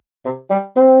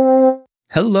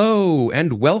Hello,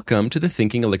 and welcome to the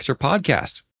Thinking Elixir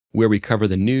podcast, where we cover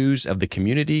the news of the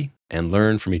community and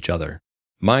learn from each other.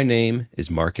 My name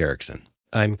is Mark Erickson.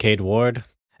 I'm Cade Ward.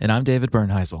 And I'm David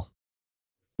Bernheisel.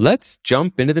 Let's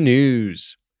jump into the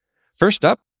news. First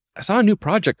up, I saw a new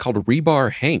project called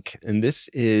Rebar Hank, and this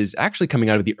is actually coming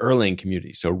out of the Erlang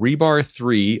community. So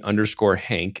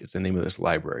Rebar3_Hank is the name of this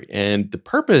library. And the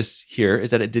purpose here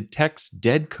is that it detects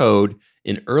dead code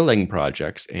in Erlang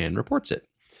projects and reports it.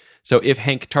 So if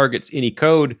Hank targets any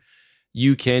code,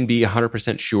 you can be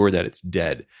 100% sure that it's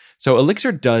dead. So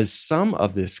Elixir does some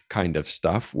of this kind of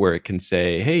stuff where it can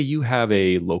say, hey, you have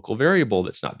a local variable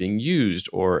that's not being used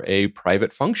or a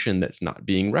private function that's not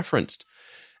being referenced.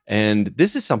 And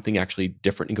this is something actually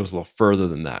different and goes a little further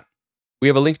than that. We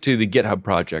have a link to the GitHub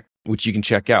project, which you can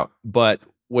check out. But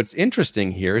what's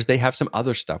interesting here is they have some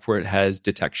other stuff where it has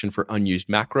detection for unused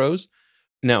macros.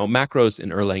 Now, macros in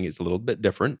Erlang is a little bit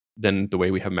different than the way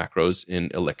we have macros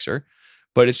in Elixir.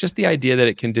 But it's just the idea that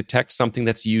it can detect something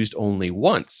that's used only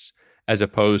once, as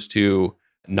opposed to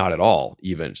not at all,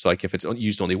 even. So like if it's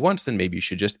used only once, then maybe you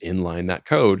should just inline that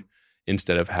code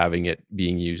instead of having it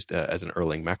being used as an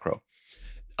Erlang macro.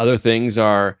 Other things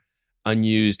are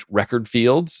unused record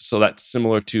fields. So that's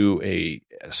similar to a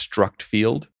struct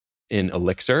field in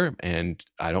Elixir. And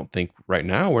I don't think right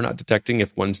now we're not detecting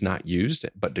if one's not used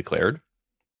but declared.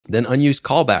 Then unused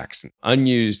callbacks,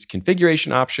 unused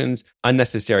configuration options,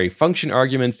 unnecessary function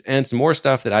arguments, and some more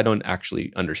stuff that I don't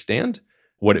actually understand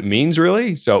what it means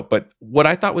really. But what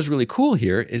I thought was really cool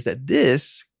here is that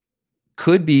this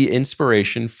could be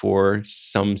inspiration for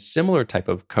some similar type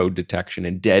of code detection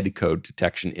and dead code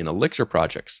detection in Elixir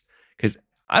projects. Because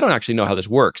I don't actually know how this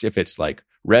works, if it's like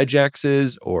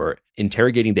regexes or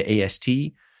interrogating the AST.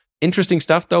 Interesting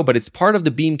stuff though, but it's part of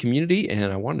the Beam community,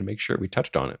 and I wanted to make sure we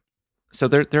touched on it. So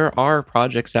there are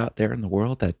projects out there in the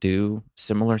world that do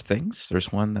similar things. There's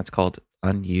one that's called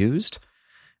Unused,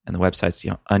 and the website's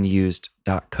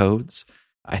unused.codes.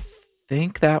 I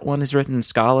think that one is written in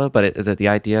Scala, but the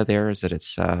idea there is that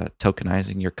it's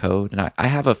tokenizing your code. And I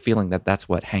have a feeling that that's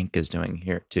what Hank is doing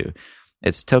here too.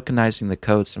 It's tokenizing the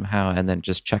code somehow and then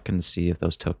just checking to see if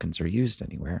those tokens are used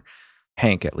anywhere.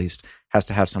 Hank, at least, has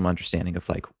to have some understanding of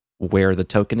like where the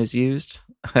token is used.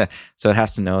 So it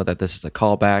has to know that this is a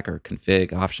callback or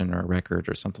config option or a record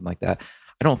or something like that.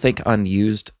 I don't think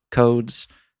unused codes,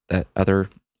 that other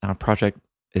project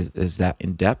is that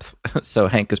in depth. So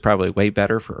Hank is probably way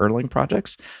better for Erlang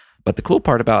projects. But the cool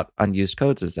part about unused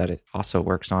codes is that it also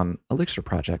works on Elixir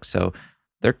projects. So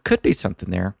there could be something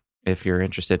there if you're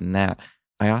interested in that.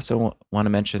 I also want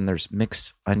to mention there's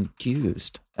Mix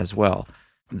Unused as well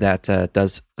that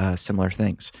does similar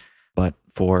things, but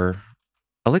for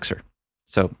Elixir.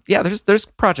 So yeah, there's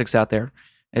projects out there.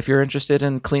 If you're interested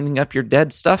in cleaning up your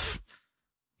dead stuff,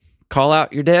 call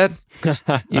out your dead.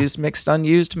 Use Mixed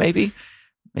Unused, maybe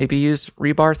use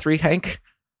Rebar3Hank.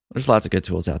 There's lots of good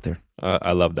tools out there.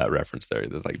 I love that reference there.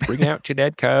 There's like, bring out your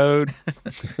dead code.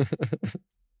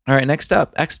 All right, next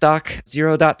up, XDoc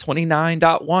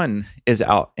 0.29.1 is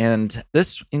out, and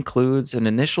this includes an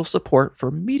initial support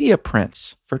for media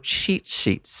prints for cheat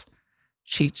sheets.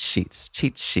 Cheat sheets.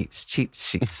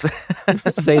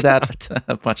 Say that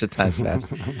a bunch of times fast.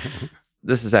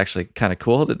 This is actually kind of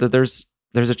cool. There's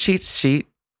a cheat sheet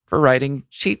for writing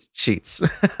cheat sheets.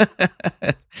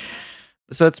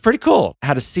 So it's pretty cool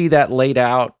how to see that laid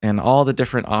out and all the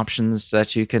different options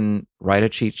that you can write a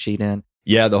cheat sheet in.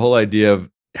 Yeah, the whole idea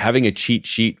of having a cheat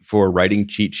sheet for writing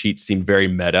cheat sheets seemed very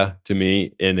meta to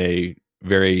me in a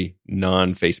very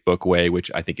non-Facebook way, which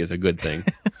I think is a good thing.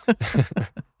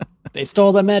 They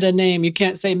stole the meta name. You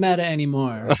can't say meta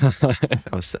anymore.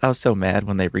 I was so mad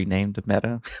when they renamed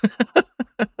Meta.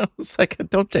 I was like,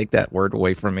 don't take that word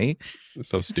away from me. It's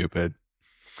so stupid.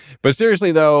 But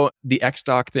seriously, though, the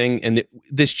XDoc thing and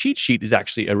this cheat sheet is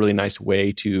actually a really nice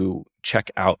way to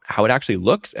check out how it actually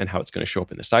looks and how it's going to show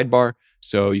up in the sidebar.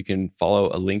 So you can follow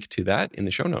a link to that in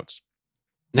the show notes.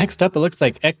 Next up, it looks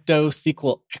like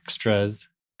EctoSQL Extras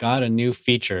got a new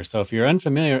feature. So if you're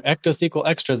unfamiliar, EctoSQL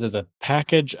Extras is a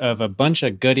package of a bunch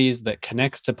of goodies that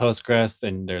connects to Postgres,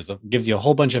 and gives you a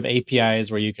whole bunch of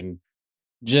APIs where you can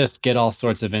just get all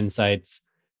sorts of insights,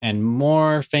 and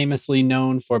more famously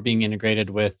known for being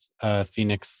integrated with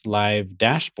Phoenix Live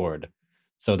Dashboard.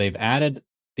 So they've added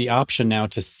the option now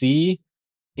to see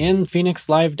in Phoenix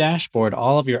Live Dashboard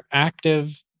all of your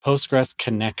active Postgres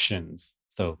connections.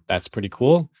 So that's pretty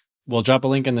cool. We'll drop a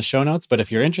link in the show notes, but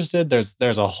if you're interested,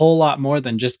 there's a whole lot more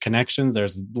than just connections.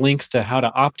 There's links to how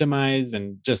to optimize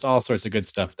and just all sorts of good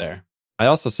stuff there. I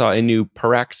also saw a new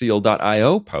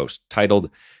Paraxial.io post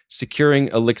titled Securing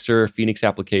Elixir Phoenix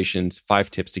Applications, 5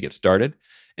 Tips to Get Started.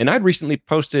 And I'd recently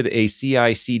posted a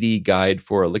CI/CD guide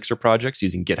for Elixir projects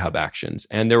using GitHub Actions.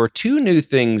 And there were two new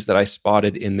things that I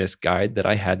spotted in this guide that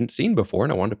I hadn't seen before,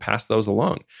 and I wanted to pass those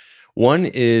along. One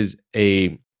is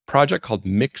a project called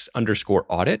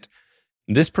mix_audit.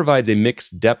 This provides a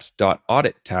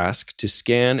mix_deps.audit task to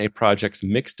scan a project's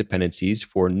mix dependencies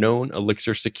for known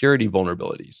Elixir security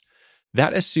vulnerabilities.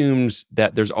 That assumes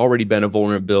that there's already been a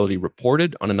vulnerability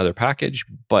reported on another package,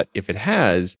 but if it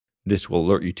has, this will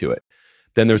alert you to it.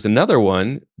 Then there's another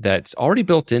one that's already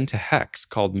built into Hex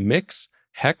called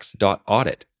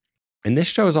mix_hex.audit. And this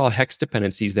shows all Hex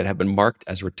dependencies that have been marked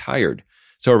as retired.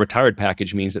 So a retired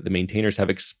package means that the maintainers have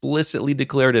explicitly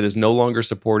declared it as no longer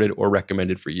supported or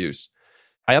recommended for use.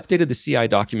 I updated the CI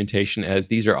documentation as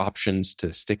these are options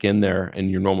to stick in there in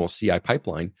your normal CI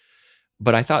pipeline.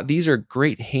 But I thought these are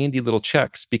great, handy little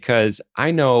checks because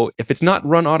I know if it's not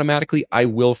run automatically, I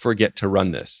will forget to run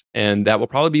this. And that will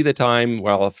probably be the time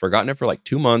where I'll have forgotten it for like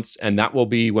 2 months. And that will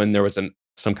be when there was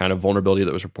some kind of vulnerability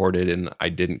that was reported and I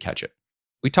didn't catch it.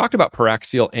 We talked about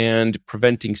Paraxial and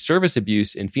preventing service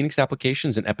abuse in Phoenix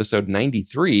applications in episode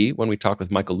 93 when we talked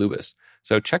with Michael Lubis.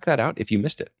 So check that out if you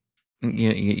missed it.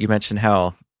 You mentioned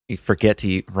how you forget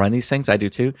to run these things. I do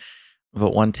too.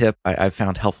 But one tip I've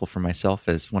found helpful for myself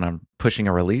is when I'm pushing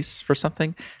a release for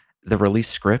something, the release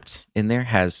script in there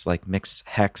has like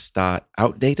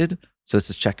mix_hex.outdated. So this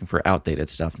is checking for outdated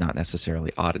stuff, not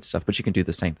necessarily audit stuff, but you can do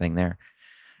the same thing there.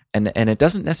 And it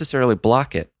doesn't necessarily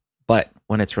block it, but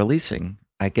when it's releasing,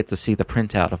 I get to see the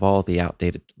printout of all the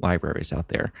outdated libraries out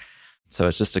there. So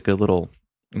it's just a good little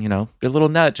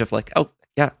nudge of like, oh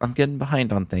yeah, I'm getting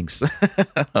behind on things.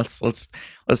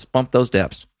 let's bump those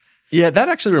deps. Yeah, that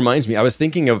actually reminds me. I was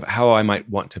thinking of how I might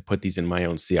want to put these in my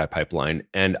own CI pipeline.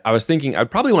 And I was thinking I'd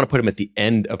probably want to put them at the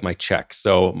end of my checks.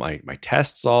 So my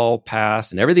tests all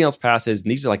pass and everything else passes.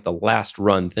 And these are like the last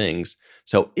run things.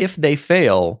 So if they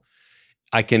fail,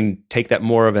 I can take that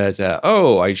more of as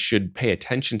I should pay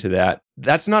attention to that.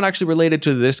 That's not actually related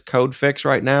to this code fix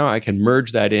right now. I can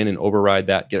merge that in and override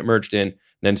that, get it merged in,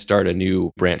 then start a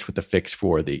new branch with the fix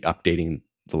for the updating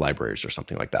the libraries or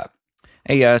something like that.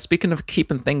 Hey, speaking of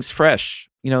keeping things fresh,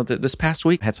 this past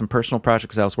week I had some personal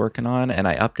projects I was working on, and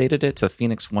I updated it to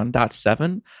Phoenix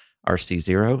 1.7,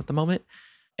 RC0 at the moment.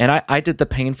 And I did the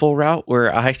painful route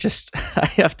where I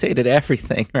updated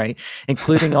everything, right?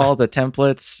 Including all the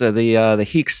templates, the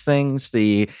Heeks things,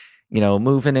 the,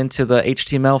 moving into the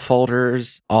HTML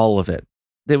folders, all of it.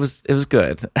 It was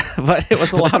good, but it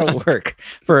was a lot of work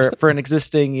for an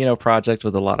existing, project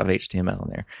with a lot of HTML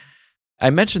in there. I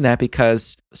mentioned that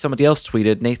because somebody else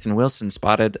tweeted, Nathan Wilson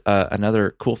spotted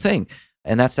another cool thing,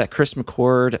 and that's that Chris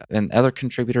McCord and other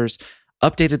contributors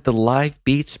updated the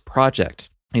LiveBeats project,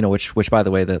 which by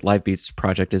the way, the LiveBeats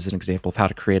project is an example of how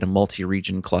to create a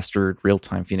multi-region clustered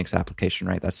real-time Phoenix application,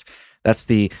 right? That's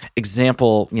the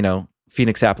example,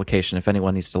 Phoenix application, if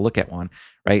anyone needs to look at one,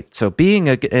 right? So being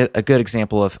a good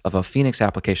example of a Phoenix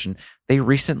application, they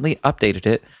recently updated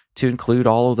it to include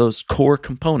all of those core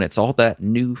components, all that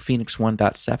new Phoenix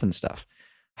 1.7 stuff.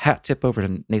 Hat tip over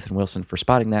to Nathan Wilson for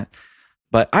spotting that.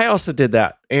 But I also did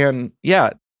that. And yeah,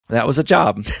 that was a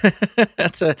job.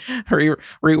 That's a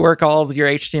rework all of your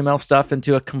HTML stuff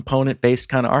into a component-based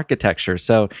kind of architecture.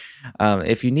 So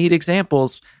if you need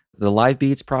examples, the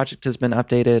LiveBeats project has been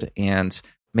updated, and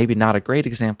maybe not a great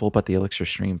example, but the Elixir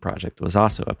Stream project was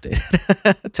also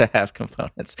updated to have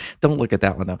components. Don't look at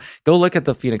that one, though. Go look at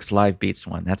the Phoenix LiveBeats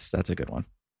one. That's a good one.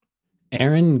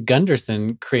 Aaron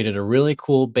Gunderson created a really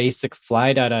cool basic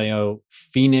Fly.io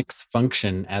Phoenix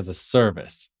function as a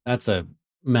service. That's a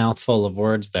mouthful of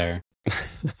words there.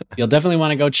 You'll definitely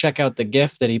want to go check out the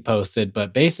GIF that he posted,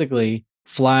 but basically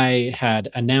Fly had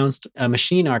announced a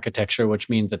machine architecture, which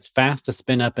means it's fast to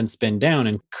spin up and spin down.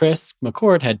 And Chris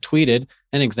McCord had tweeted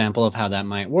an example of how that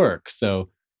might work. So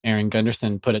Aaron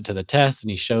Gunderson put it to the test, and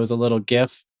he shows a little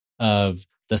GIF of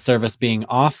the service being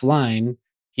offline.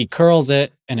 He curls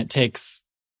it, and it takes,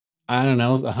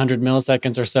 100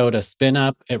 milliseconds or so to spin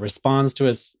up. It responds to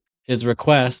his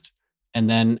request. And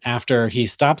then after he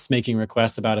stops making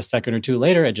requests about a second or two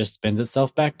later, it just spins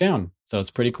itself back down. So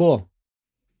it's pretty cool.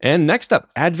 And next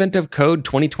up, Advent of Code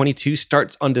 2022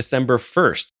 starts on December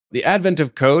 1st. The Advent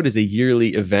of Code is a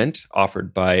yearly event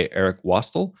offered by Eric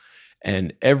Wastel.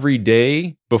 And every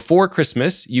day before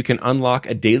Christmas, you can unlock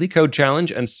a daily code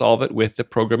challenge and solve it with the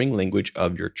programming language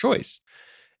of your choice.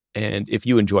 And if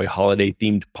you enjoy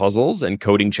holiday-themed puzzles and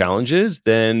coding challenges,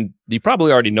 then you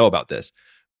probably already know about this.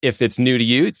 If it's new to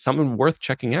you, it's something worth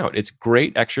checking out. It's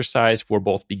great exercise for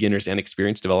both beginners and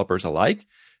experienced developers alike,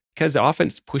 because often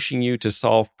it's pushing you to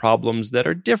solve problems that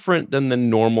are different than the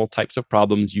normal types of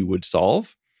problems you would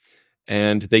solve.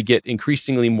 And they get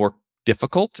increasingly more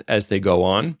difficult as they go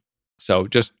on. So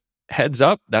just heads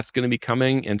up, that's going to be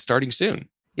coming and starting soon.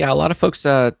 Yeah, a lot of folks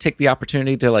take the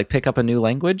opportunity to like pick up a new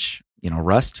language.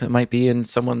 Rust might be in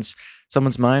someone's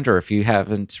mind, or if you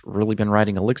haven't really been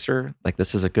writing Elixir, like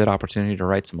this is a good opportunity to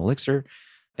write some Elixir.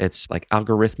 It's like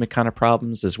algorithmic kind of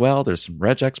problems as well. There's some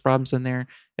regex problems in there.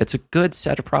 It's a good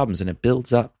set of problems, and it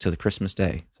builds up to the Christmas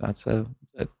day. So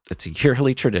it's a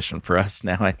yearly tradition for us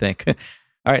now, I think.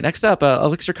 All right, next up,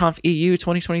 ElixirConf EU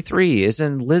 2023 is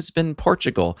in Lisbon,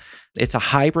 Portugal. It's a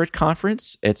hybrid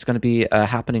conference. It's going to be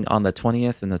happening on the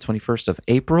 20th and the 21st of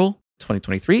April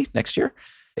 2023, next year.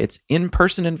 It's in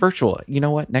person and virtual. You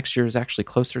know what? Next year is actually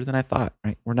closer than I thought,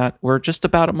 right? We're just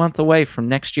about a month away from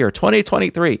next year,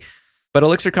 2023. But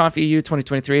ElixirConf EU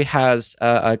 2023 has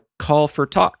a call for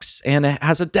talks, and it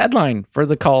has a deadline for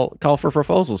the call for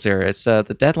proposals here. It's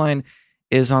the deadline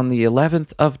is on the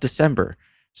 11th of December.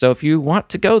 So if you want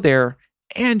to go there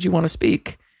and you want to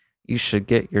speak, you should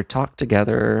get your talk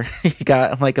together. You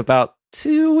got like about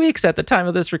 2 weeks at the time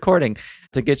of this recording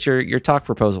to get your talk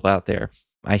proposal out there.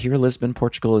 I hear Lisbon,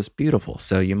 Portugal is beautiful,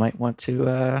 so you might want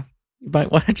to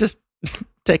just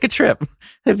take a trip.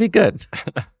 It'd be good.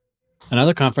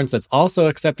 Another conference that's also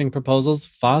accepting proposals,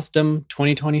 FOSDEM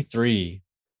 2023.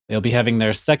 They'll be having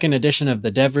their second edition of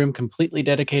the Dev Room completely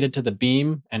dedicated to the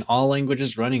Beam and all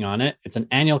languages running on it. It's an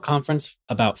annual conference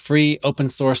about free open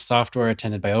source software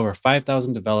attended by over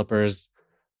 5,000 developers.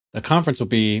 The conference will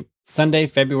be Sunday,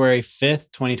 February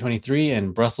 5th, 2023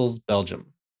 in Brussels,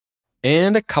 Belgium.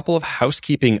 And a couple of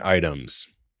housekeeping items.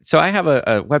 So I have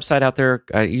a website out there.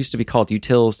 It used to be called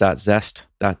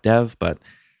utils.zest.dev, but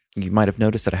you might have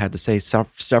noticed that I had to say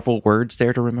several words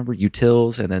there to remember: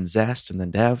 utils and then zest and then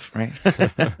dev, right?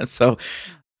 So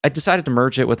I decided to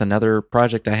merge it with another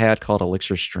project I had called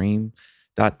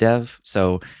elixirstream.dev.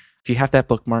 So if you have that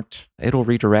bookmarked, it'll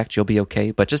redirect. You'll be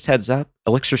okay. But just heads up,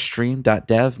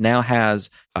 elixirstream.dev now has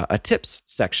a tips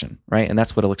section, right? And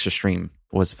that's what ElixirStream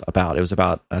was about. It was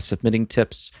about submitting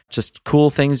tips, just cool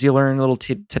things you learn, little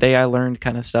today I learned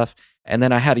kind of stuff. And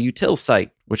then I had a utils site,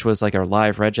 which was like our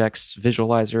live regex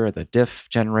visualizer, the diff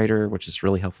generator, which is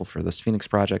really helpful for this Phoenix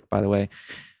project, by the way,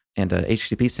 and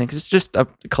HTTP sync. It's just a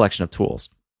collection of tools.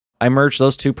 I merged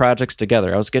those two projects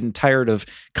together. I was getting tired of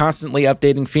constantly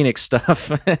updating Phoenix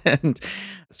stuff. And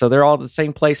so they're all at the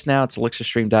same place now. It's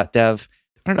elixirstream.dev.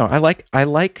 I don't know. I like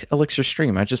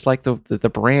ElixirStream. I just like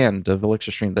the brand of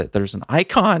ElixirStream. That there's an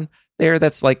icon there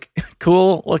that's like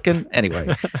cool looking.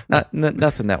 Anyway,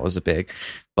 nothing that was a big.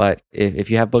 But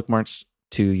if you have bookmarks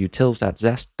to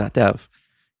utils.zest.dev,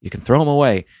 you can throw them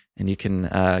away and you can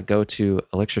go to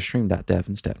elixirstream.dev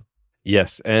instead.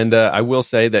 Yes, and I will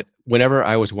say that whenever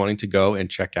I was wanting to go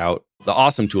and check out the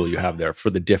awesome tool you have there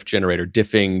for the diff generator,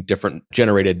 diffing different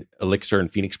generated Elixir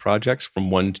and Phoenix projects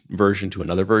from one version to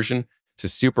another version, it's a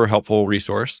super helpful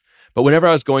resource. But whenever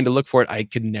I was going to look for it, I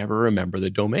could never remember the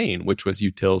domain, which was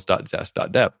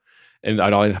utils.zest.dev. And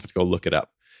I'd always have to go look it up.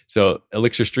 So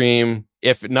ElixirStream,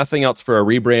 if nothing else for a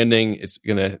rebranding, it's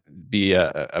going to be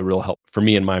a real help for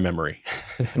me in my memory.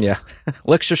 Yeah,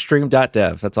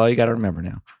 ElixirStream.dev. That's all you got to remember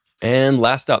now. And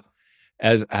last up,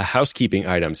 as a housekeeping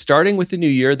item, starting with the new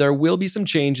year, there will be some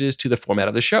changes to the format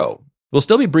of the show. We'll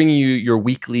still be bringing you your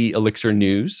weekly Elixir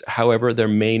news. However, there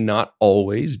may not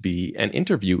always be an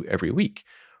interview every week.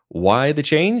 Why the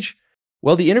change?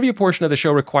 Well, the interview portion of the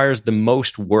show requires the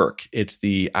most work. It's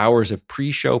the hours of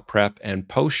pre-show prep and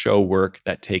post-show work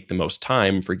that take the most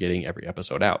time for getting every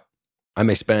episode out. I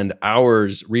may spend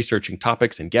hours researching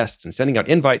topics and guests and sending out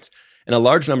invites, and a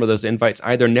large number of those invites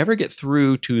either never get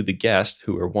through to the guests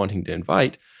who are wanting to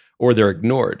invite, or they're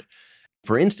ignored.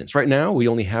 For instance, right now, we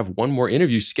only have one more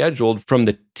interview scheduled from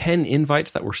the 10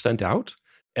 invites that were sent out.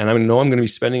 And I know I'm going to be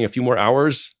spending a few more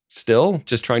hours still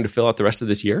just trying to fill out the rest of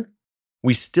this year.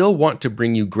 We still want to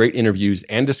bring you great interviews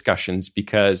and discussions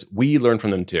because we learn from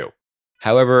them too.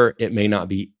 However, it may not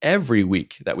be every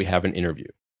week that we have an interview.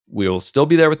 We'll still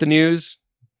be there with the news.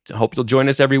 I hope you'll join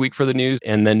us every week for the news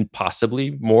and then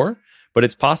possibly more. But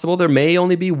it's possible there may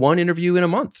only be one interview in a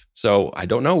month. So I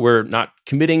don't know. We're not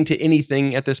committing to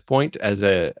anything at this point as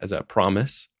a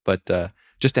promise, but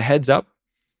just a heads up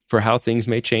for how things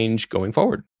may change going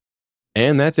forward.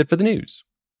 And that's it for the news.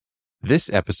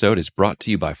 This episode is brought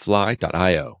to you by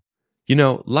Fly.io. You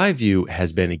know, LiveView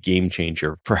has been a game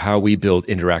changer for how we build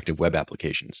interactive web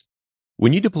applications.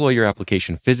 When you deploy your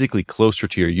application physically closer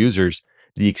to your users,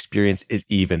 the experience is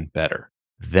even better.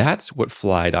 That's what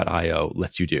Fly.io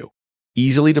lets you do.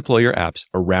 Easily deploy your apps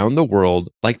around the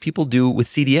world like people do with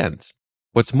CDNs.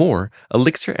 What's more,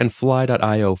 Elixir and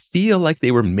Fly.io feel like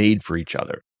they were made for each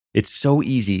other. It's so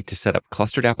easy to set up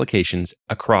clustered applications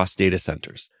across data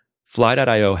centers.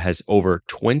 Fly.io has over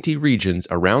 20 regions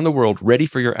around the world ready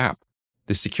for your app.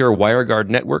 The secure WireGuard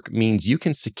network means you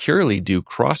can securely do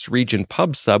cross-region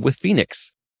pub sub with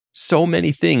Phoenix. So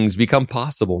many things become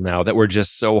possible now that were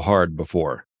just so hard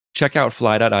before. Check out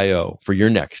Fly.io for your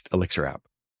next Elixir app.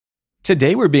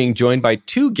 Today, we're being joined by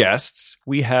two guests.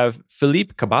 We have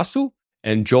Philippe Cabasso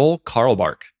and Joel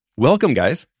Karlbark. Welcome,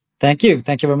 guys. Thank you.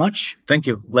 Thank you very much. Thank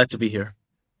you. Glad to be here.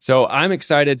 So I'm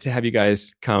excited to have you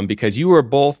guys come because you were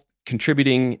both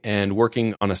contributing and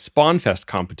working on a SpawnFest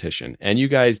competition. And you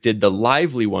guys did the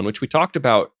Lively one, which we talked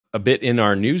about a bit in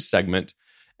our news segment.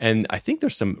 And I think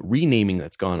there's some renaming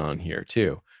that's gone on here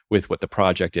too with what the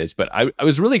project is. But I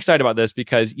was really excited about this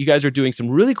because you guys are doing some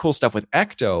really cool stuff with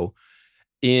Ecto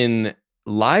in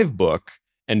Livebook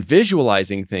and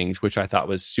visualizing things, which I thought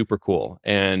was super cool.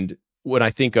 And when I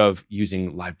think of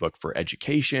using Livebook for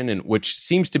education, and which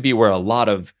seems to be where a lot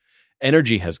of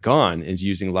energy has gone, is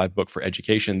using Livebook for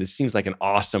education. This seems like an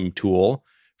awesome tool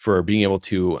for being able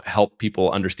to help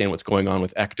people understand what's going on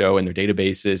with Ecto and their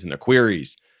databases and their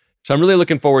queries. So I'm really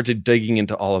looking forward to digging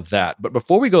into all of that. But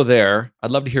before we go there, I'd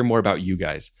love to hear more about you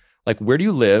guys. Like, where do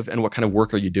you live and what kind of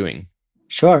work are you doing?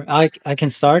 Sure, I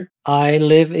can start. I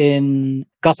live in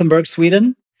Gothenburg,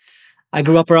 Sweden. I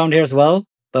grew up around here as well,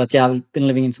 but yeah, I've been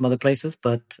living in some other places,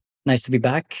 but nice to be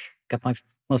back. Got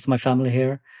most of my family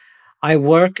here. I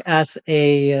work as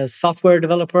a software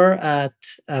developer at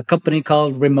a company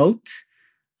called Remote.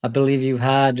 I believe you've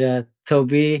had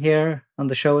Toby here on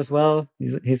the show as well.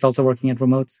 He's also working at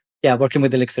Remote. Yeah, working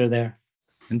with Elixir there.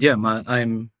 And yeah,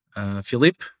 I'm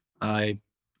Philippe. I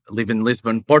live in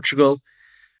Lisbon, Portugal.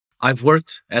 I've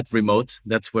worked at Remote.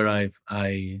 That's where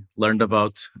I learned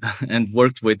about and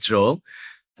worked with Joel.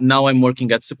 Now I'm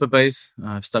working at Supabase.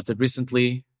 I've started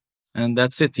recently. And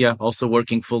that's it. Yeah, also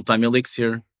working full-time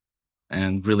Elixir.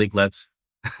 And really glad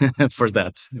for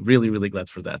that. Really, really glad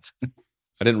for that.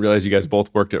 I didn't realize you guys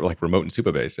both worked at like Remote and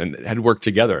Supabase and had worked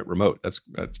together at Remote.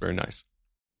 That's very nice.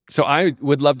 So I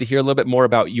would love to hear a little bit more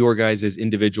about your guys'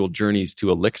 individual journeys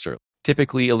to Elixir.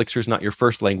 Typically, Elixir is not your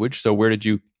first language. So where did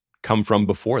you come from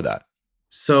before that?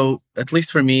 So at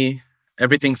least for me,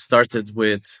 everything started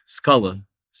with Scala.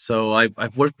 So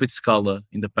I've worked with Scala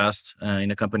in the past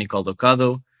in a company called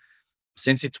Ocado.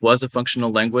 Since it was a functional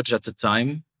language at the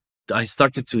time, I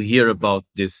started to hear about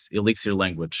this Elixir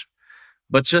language,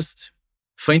 but just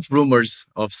faint rumors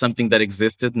of something that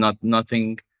existed,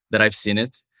 nothing that I've seen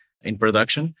it in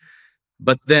production.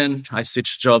 But then I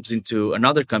switched jobs into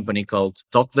another company called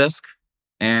Talkdesk,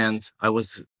 and I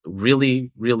was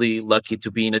really, really lucky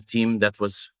to be in a team that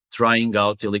was trying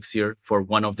out Elixir for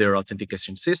one of their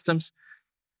authentication systems.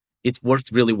 It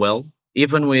worked really well,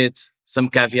 even with some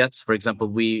caveats. For example,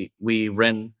 we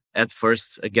ran at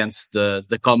first against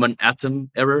the common atom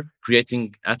error,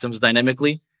 creating atoms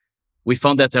dynamically. We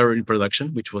found that error in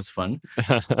production, which was fun.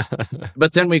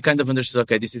 But then we kind of understood,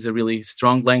 okay, this is a really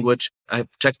strong language. I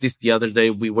checked this the other day.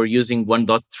 We were using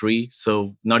 1.3,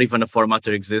 so not even a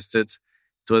formatter existed.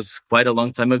 It was quite a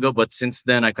long time ago. But since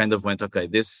then, I kind of went, okay,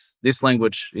 this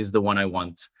language is the one I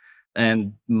want.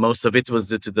 And most of it was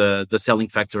due to the selling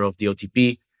factor of the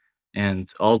OTP and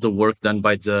all the work done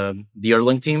by the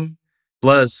Erlang team.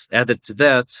 Plus, added to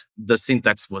that, the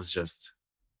syntax was just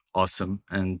awesome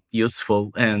and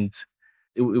useful. And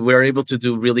we were able to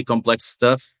do really complex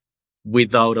stuff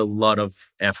without a lot of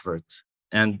effort.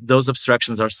 And those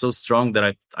abstractions are so strong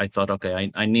that I thought,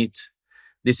 okay, I need,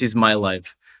 this is my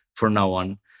life for now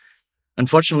on.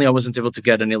 Unfortunately, I wasn't able to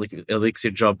get an Elixir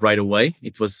job right away.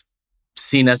 It was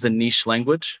seen as a niche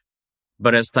language.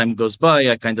 But as time goes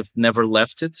by, I kind of never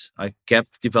left it. I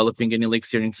kept developing in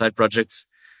Elixir inside projects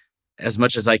as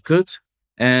much as I could,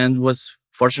 and was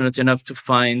fortunate enough to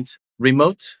find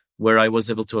Remote, where I was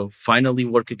able to finally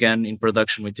work again in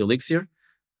production with Elixir,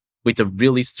 with a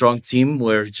really strong team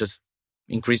where it just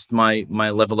increased my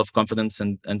level of confidence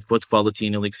and code quality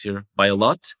in Elixir by a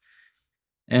lot.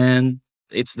 And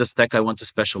it's the stack I want to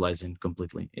specialize in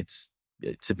completely. It's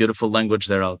a beautiful language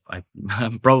there.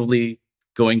 I'm probably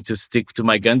going to stick to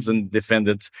my guns and defend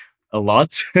it a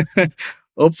lot.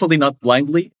 Hopefully not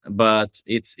blindly, but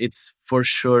it's for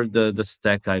sure the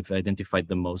stack I've identified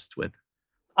the most with.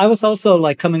 I was also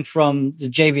like coming from the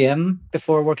JVM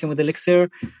before working with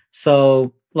Elixir.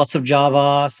 So lots of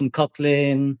Java, some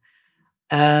Kotlin.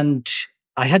 And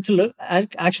I had to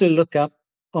actually look up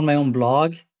on my own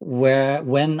blog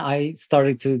when I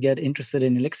started to get interested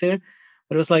in Elixir.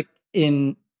 But it was like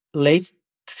in late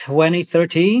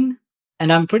 2013.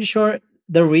 And I'm pretty sure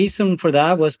the reason for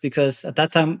that was because at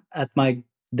that time at my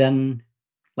then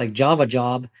like Java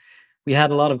job, we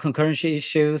had a lot of concurrency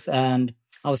issues, and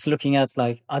I was looking at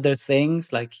like other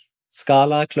things like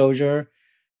Scala, Clojure,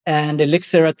 And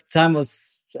Elixir at the time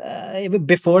was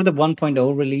before the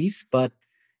 1.0 release, but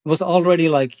it was already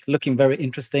like looking very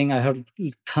interesting. I heard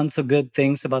tons of good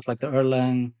things about like the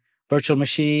Erlang virtual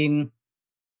machine.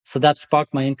 So that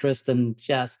sparked my interest, and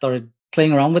started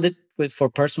playing around with it for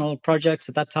personal projects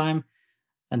at that time.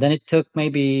 And then it took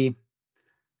maybe,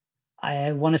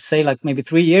 I want to say like maybe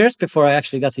 3 years before I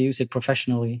actually got to use it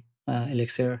professionally,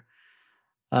 Elixir.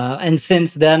 And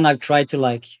since then I've tried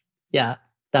to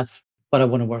that's what I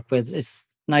want to work with. It's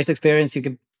nice experience. You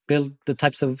can build the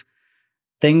types of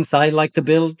things I like to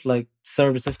build, like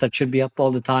services that should be up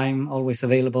all the time, always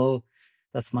available.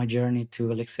 That's my journey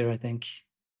to Elixir, I think.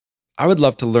 I would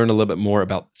love to learn a little bit more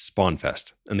about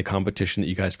SpawnFest and the competition that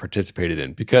you guys participated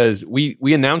in, because we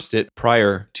announced it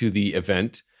prior to the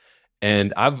event.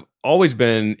 And I've always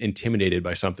been intimidated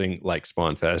by something like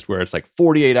SpawnFest, where it's like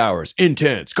 48 hours,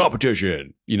 intense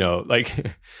competition.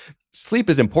 Like sleep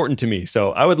is important to me.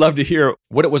 So I would love to hear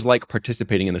what it was like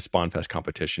participating in the SpawnFest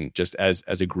competition, just as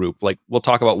a group. Like, we'll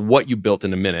talk about what you built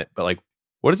in a minute, but like,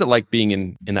 what is it like being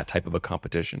in that type of a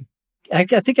competition? I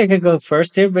think I could go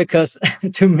first here, because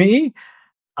to me,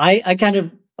 I kind of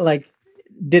like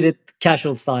did it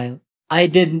casual style. I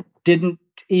didn't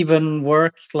even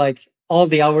work like all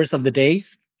the hours of the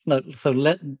days. No, so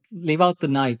leave out the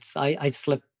nights. I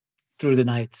slept through the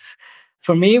nights.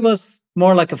 For me, it was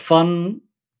more like a fun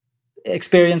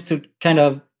experience to kind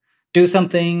of do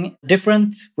something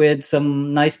different with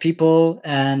some nice people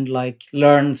and like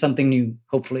learn something new.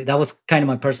 Hopefully, that was kind of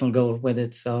my personal goal with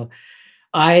it. So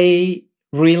I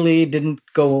really didn't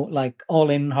go like all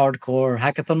in hardcore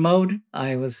hackathon mode.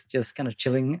 I was just kind of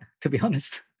chilling, to be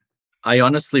honest. I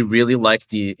honestly really like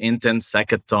the intense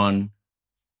hackathon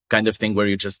kind of thing, where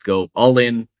you just go all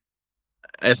in,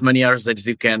 as many hours as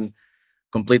you can,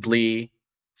 completely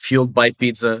fueled by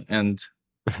pizza and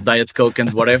Diet Coke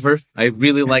and whatever. I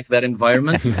really like that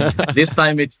environment. This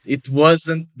time it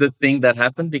wasn't the thing that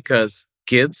happened, because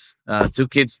two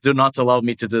kids do not allow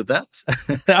me to do that.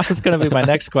 That was going to be my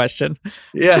next question.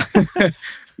 Yeah.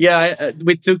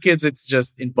 With 2 kids, it's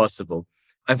just impossible.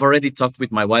 I've already talked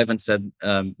with my wife and said,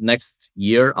 next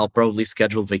year, I'll probably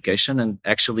schedule vacation and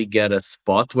actually get a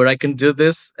spot where I can do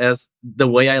this as the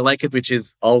way I like it, which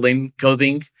is all in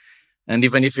coding. And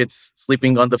even if it's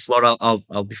sleeping on the floor,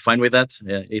 I'll be fine with that.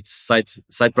 It's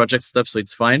side project stuff, so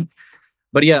it's fine.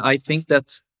 But yeah, I think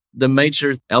that the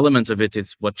major element of it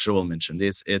is what Joel mentioned.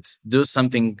 It's do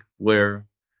something where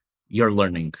you're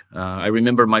learning. I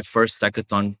remember my first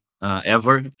hackathon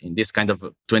ever in this kind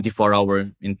of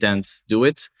 24-hour intense do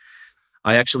it.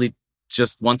 I actually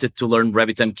just wanted to learn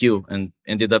RabbitMQ and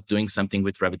ended up doing something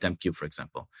with RabbitMQ, for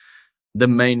example. The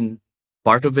main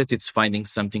part of it's finding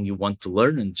something you want to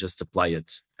learn and just apply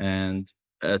it, and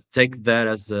take that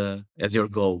as your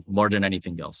goal more than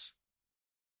anything else.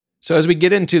 So as we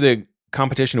get into the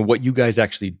competition of what you guys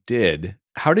actually did,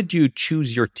 how did you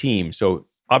choose your team? So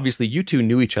obviously you two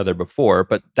knew each other before,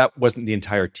 but that wasn't the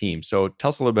entire team. So tell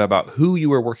us a little bit about who you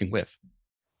were working with.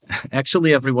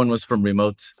 Actually, everyone was from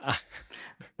remote.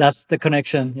 That's the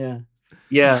connection.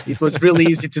 Yeah, it was really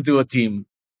easy to do a team.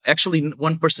 Actually,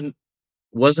 one person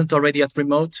wasn't already at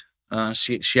remote.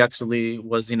 She actually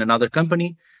was in another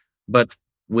company, but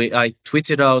I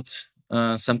tweeted out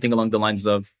something along the lines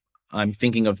of, I'm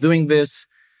thinking of doing this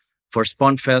for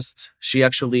SpawnFest. She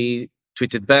actually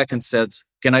tweeted back and said,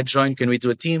 can I join? Can we do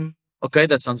a team? Okay,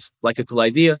 that sounds like a cool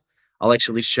idea. I'll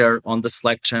actually share on the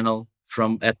Slack channel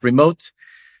at remote.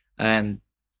 And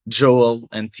Joel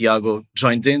and Tiago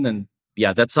joined in, and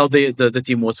yeah, that's how the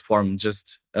team was formed.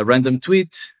 Just a random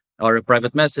tweet or a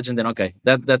private message, and then okay,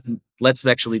 that let's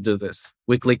actually do this.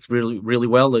 We clicked really, really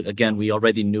well. Again, we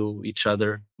already knew each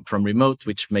other from remote,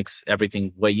 which makes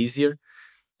everything way easier.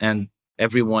 And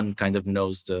everyone kind of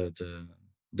knows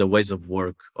the ways of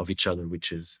work of each other,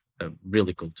 which is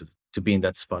really cool to be in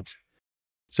that spot.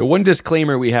 So one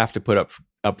disclaimer we have to put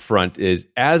up front is,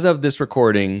 as of this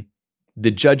recording,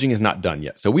 the judging is not done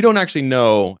yet. So we don't actually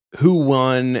know who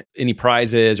won any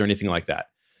prizes or anything like that.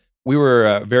 We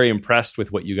were very impressed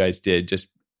with what you guys did.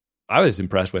 I was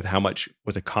impressed with how much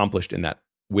was accomplished in that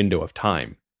window of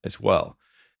time as well.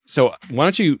 So why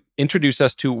don't you introduce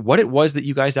us to what it was that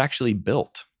you guys actually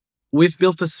built? We've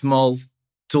built a small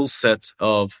tool set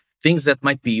of things that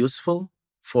might be useful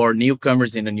for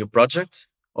newcomers in a new project,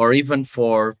 or even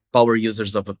for power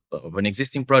users of an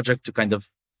existing project to kind of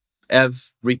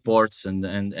have reports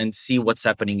and see what's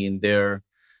happening in their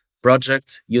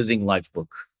project using Livebook.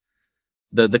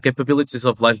 The capabilities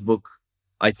of Livebook,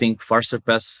 I think, far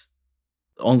surpass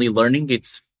only learning.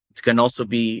 It can also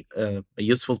be a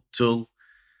useful tool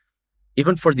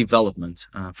even for development.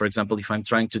 For example, if I'm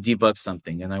trying to debug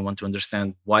something and I want to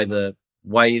understand why the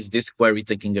why is this query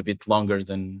taking a bit longer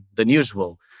than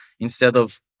usual? Instead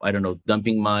of, I don't know,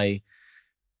 dumping my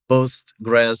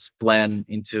Postgres plan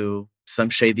into some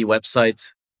shady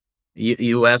website,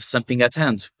 you have something at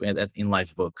hand in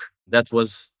Livebook. That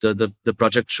was the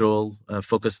project Joel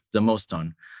focused the most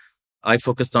on. I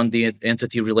focused on the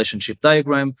entity relationship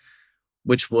diagram,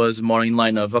 which was more in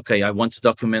line of, okay, I want to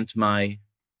document my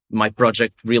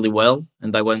project really well,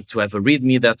 and I want to have a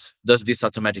README that does this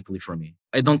automatically for me.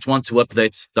 I don't want to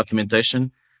update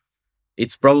documentation.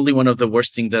 It's probably one of the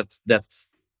worst things that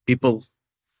people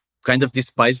kind of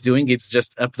despise doing. It's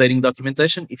just updating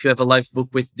documentation. If you have a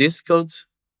Livebook with this code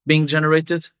being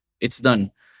generated, it's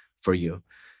done for you.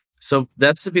 So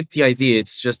that's a bit the idea.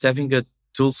 It's just having a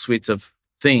tool suite of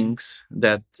things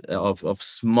that of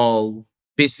small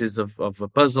pieces of a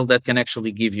puzzle that can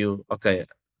actually give you, okay,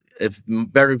 a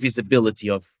better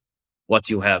visibility of what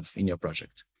you have in your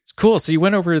project. Cool. So you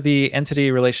went over the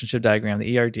entity relationship diagram,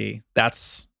 the ERD.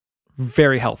 That's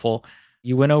very helpful.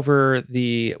 You went over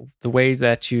the way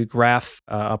that you graph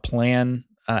a plan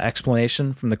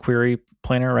explanation from the query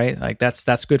planner, right? Like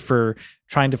that's good for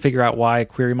trying to figure out why a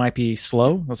query might be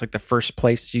slow. That's like the first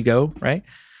place you go, right?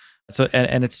 So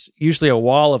and it's usually a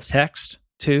wall of text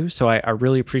too. So I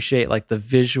really appreciate like the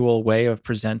visual way of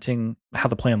presenting how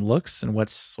the plan looks and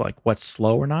what's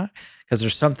slow or not. Because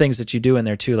there's some things that you do in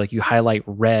there too, like you highlight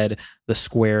red the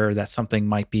square that something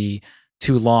might be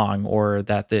too long or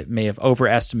that it may have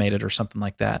overestimated or something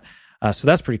like that. So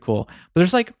that's pretty cool. But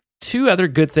there's like two other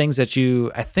good things that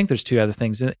I think there's two other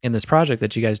things in this project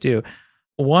that you guys do.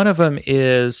 One of them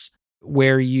is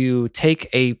where you take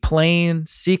a plain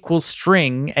SQL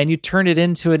string and you turn it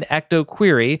into an Ecto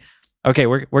query. Okay,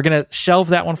 we're going to shelve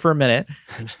that one for a minute.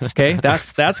 Okay,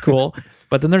 that's cool.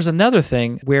 But then there's another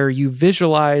thing where you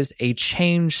visualize a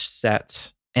change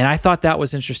set. And I thought that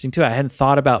was interesting too. I hadn't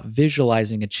thought about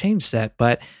visualizing a change set,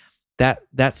 but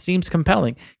that seems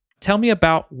compelling. Tell me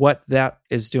about what that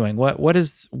is doing. What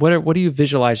are you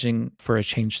visualizing for a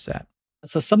change set?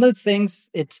 So some of the things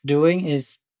it's doing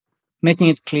is making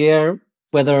it clear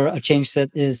whether a change set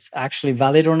is actually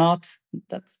valid or not.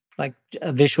 That's like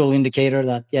a visual indicator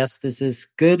that yes, this is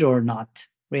good or not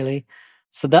really.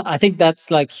 So that I think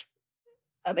that's like,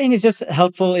 I mean, it's just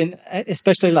helpful in,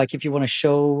 especially like if you want to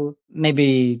show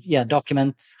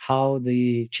document how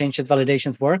the change set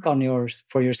validations work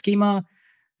for your schema.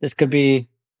 This could be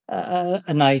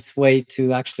a nice way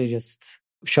to actually just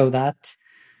show that.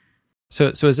 So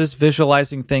is this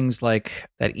visualizing things like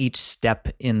that each step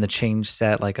in the change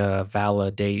set, like a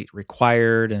validate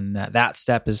required, and that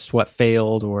step is what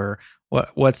failed, or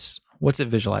what's it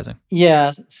visualizing?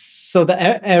 Yeah, so the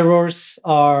errors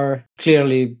are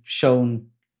clearly shown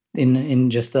in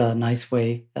just a nice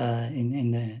way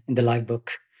in the Livebook.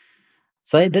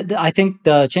 So I think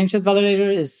the change set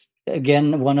validator is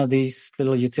again one of these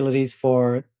little utilities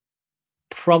for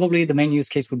probably the main use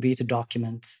case would be to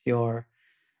document your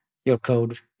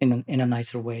code in a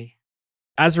nicer way.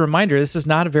 As a reminder, this is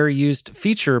not a very used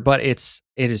feature, but it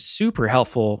is super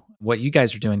helpful what you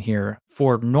guys are doing here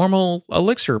for normal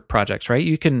Elixir projects, right?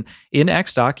 You can, in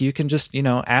Xdoc, you can just,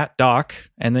 at doc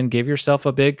and then give yourself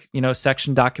a big,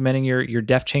 section documenting your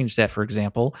def change set, for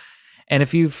example. And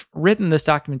if you've written this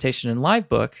documentation in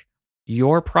Livebook,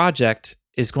 your project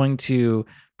is going to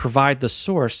provide the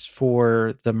source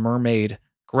for the mermaid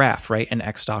graph, right? And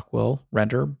Xdoc will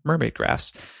render mermaid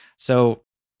graphs. So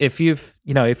if you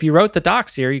wrote the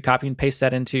docs here, you copy and paste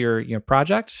that into your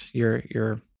project,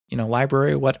 your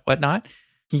library, whatnot,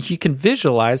 you can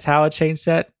visualize how a change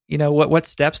set, what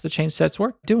steps the change sets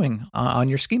work doing on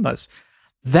your schemas.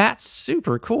 That's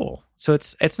super cool. So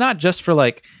it's not just for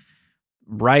like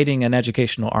writing an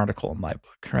educational article in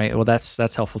Livebook, right? Well,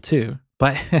 that's helpful too.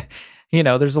 But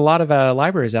there's a lot of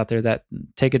libraries out there that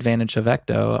take advantage of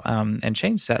Ecto and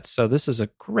change sets. So this is a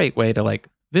great way to like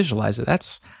visualize it.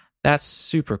 That's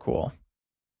super cool.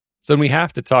 So we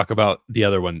have to talk about the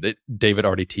other one that David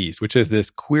already teased, which is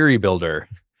this query builder.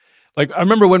 Like I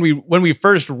remember when we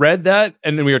first read that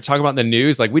and then we were talking about in the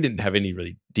news, like we didn't have any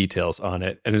really details on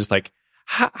it. And it's like,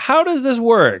 how does this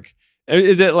work?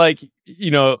 Is it like,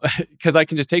 because I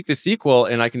can just take the SQL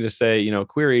and I can just say,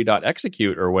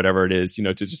 query.execute or whatever it is,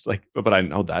 to just like, but I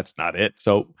know that's not it.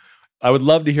 So I would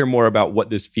love to hear more about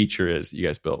what this feature is that you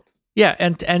guys built. Yeah,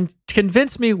 and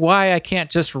convince me why I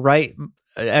can't just write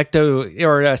Ecto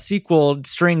or SQL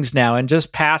strings now and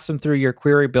just pass them through your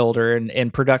query builder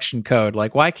in production code.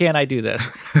 Like, why can't I do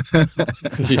this?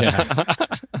 Yeah,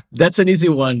 that's an easy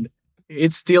one.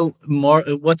 It's still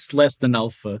what's less than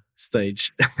alpha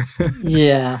stage.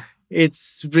 Yeah.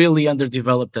 It's really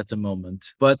underdeveloped at the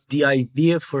moment. But the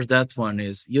idea for that one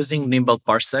is using Nimble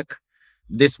Parsec.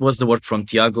 this was the work from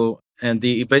Tiago. And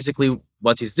basically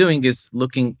what he's doing is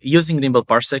using Nimble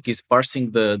Parsec, is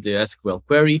parsing the SQL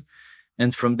query.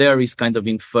 And from there, he's kind of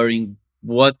inferring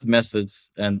what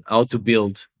methods and how to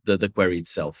build the query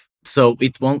itself. So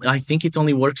I think it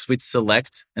only works with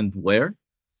select and where.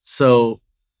 So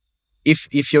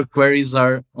if your queries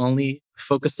are only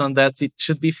focused on that, it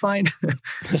should be fine.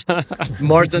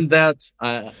 More than that,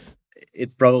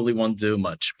 it probably won't do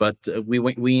much. But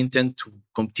we intend to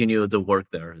continue the work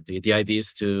there. The idea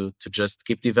is to just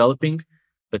keep developing,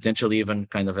 potentially even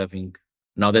kind of having,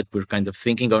 now that we're kind of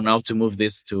thinking on how to move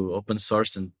this to open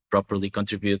source and properly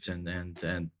contribute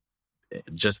and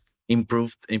just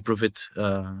improve it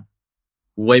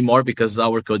way more, because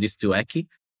our code is too hacky.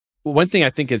 One thing I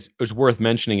think is worth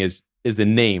mentioning is the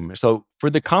name. So for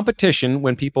the competition,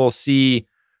 when people see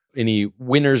any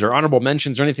winners or honorable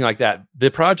mentions or anything like that, the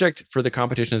project for the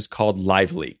competition is called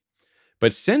Lively.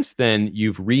 But since then,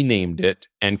 you've renamed it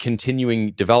and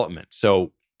continuing development.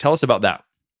 So tell us about that.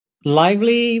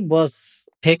 Lively was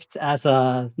picked as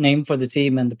a name for the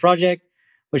team and the project,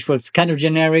 which was kind of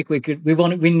generic. We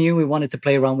knew we wanted to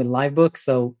play around with Livebook.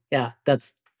 So yeah,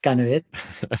 that's kind of it.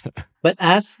 But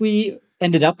as we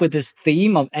ended up with this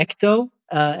theme of Ecto,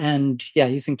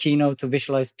 using Keynote to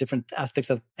visualize different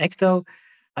aspects of Ecto,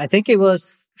 I think it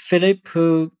was Philip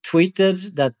who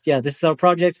tweeted that, this is our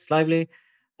project, it's Lively.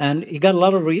 And he got a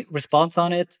lot of response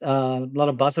on it, a lot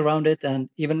of buzz around it. And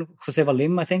even Jose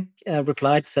Valim, I think,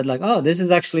 replied, said like, oh, this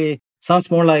is actually, sounds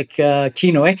more like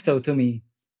Kino Ecto to me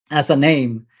as a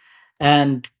name.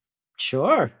 And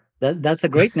sure, that's a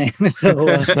great name. So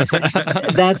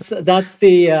that's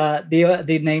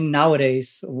the name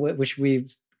nowadays, which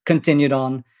we've continued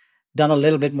on, done a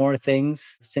little bit more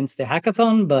things since the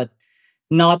hackathon, but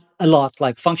not a lot.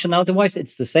 Like functionality-wise,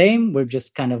 it's the same. We've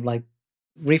just kind of like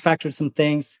refactored some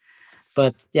things,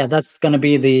 but that's going to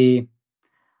be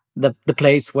the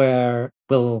place where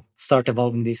we'll start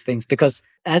evolving these things, because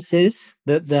as is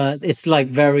it's like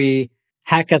very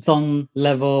hackathon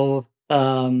level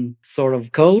sort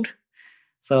of code.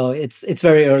 So it's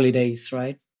very early days,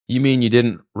 right? You mean you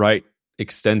didn't write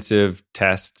extensive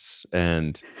tests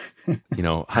and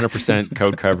 100%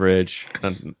 code coverage?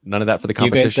 None of that for the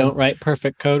competition? You guys don't write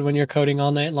perfect code when you're coding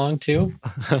all night long too?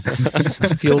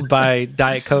 Fueled by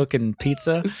Diet Coke and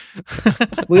pizza?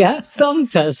 We have some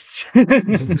tests.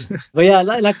 But yeah,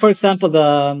 like for example,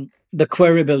 the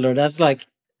query builder, that's like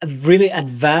a really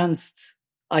advanced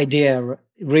idea,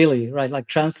 really, right? Like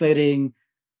translating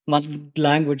one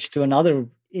language to another,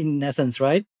 in essence,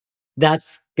 right?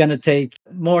 That's gonna take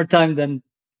more time than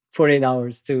 48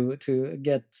 hours to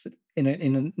get in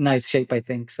a nice shape, I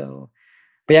think. So,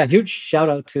 but yeah, huge shout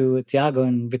out to Tiago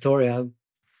and Vittoria, who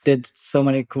did so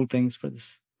many cool things for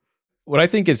this. What I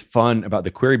think is fun about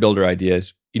the query builder idea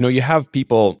is, you have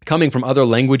people coming from other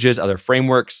languages, other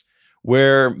frameworks,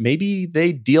 where maybe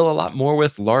they deal a lot more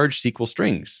with large SQL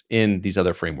strings in these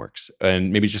other frameworks,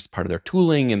 and maybe just part of their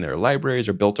tooling and their libraries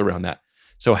are built around that.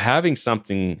 So having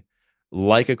something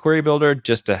like a query builder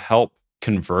just to help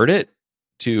convert it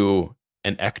to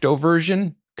an Ecto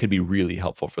version could be really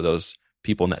helpful for those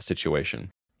people in that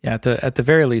situation. Yeah, at the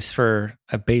very least for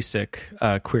a basic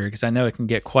query, because I know it can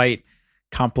get quite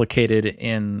complicated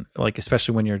in, like,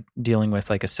 especially when you're dealing with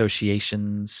like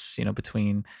associations,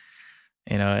 between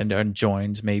and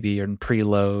joins maybe, and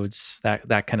preloads,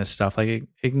 that kind of stuff. Like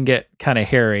it can get kind of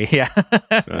hairy. Yeah,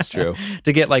 that's true.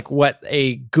 To get like what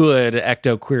a good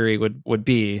Ecto query would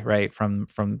be, right, from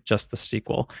just the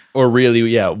SQL, or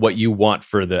really, what you want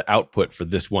for the output for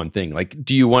this one thing. Like,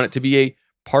 do you want it to be a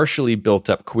partially built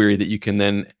up query that you can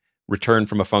then return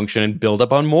from a function and build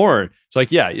up on more? It's like,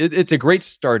 it's a great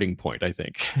starting point, I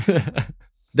think.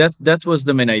 That was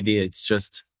the main idea. It's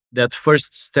just that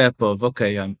first step of,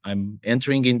 okay, I'm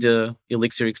entering in the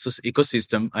Elixir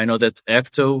ecosystem. I know that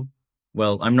Ecto,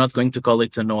 well, I'm not going to call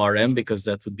it an ORM because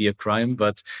that would be a crime,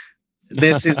 but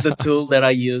this is the tool that I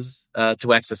use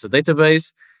to access a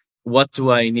database. What do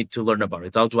I need to learn about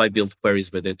it? How do I build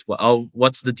queries with it?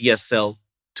 What's the DSL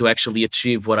to actually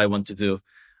achieve what I want to do?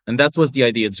 And that was the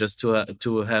idea, just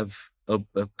to have a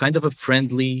kind of a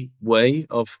friendly way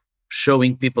of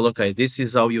showing people, okay, this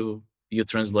is how you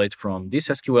translate from this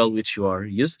SQL, which you are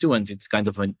used to, and it's kind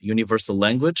of a universal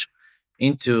language,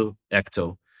 into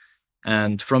Ecto.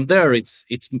 And from there, it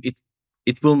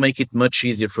will make it much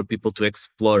easier for people to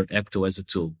explore Ecto as a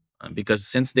tool. Because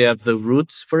since they have the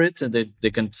roots for it, and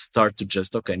they can start to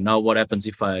just, okay, now what happens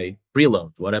if I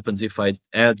preload? What happens if I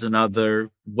add another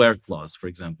where clause, for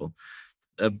example?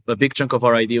 A big chunk of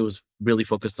our idea was really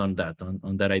focused on that,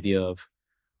 on that idea of,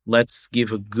 let's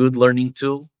give a good learning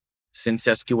tool. Since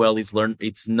SQL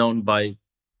it's known by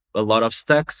a lot of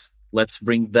stacks, let's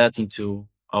bring that into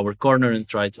our corner and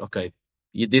try to, okay,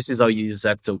 this is how you use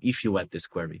Ecto if you add this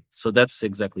query. So that's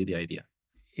exactly the idea.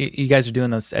 You guys are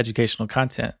doing this educational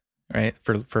content, right?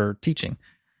 For teaching.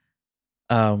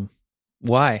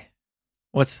 Why?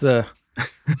 What's the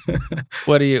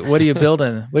what are you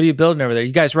building? What are you building over there?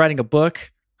 You guys writing a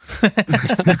book?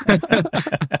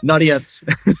 Not yet.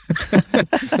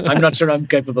 I'm not sure I'm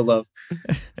capable of.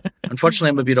 Unfortunately,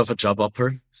 I'm a bit of a job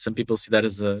hopper. Some people see that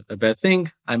as a bad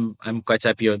thing. I'm quite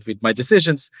happy with my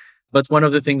decisions. But one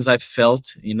of the things I've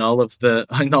felt in all of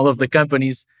the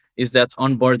companies is that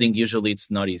onboarding usually it's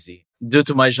not easy. Due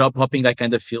to my job hopping, I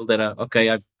kind of feel that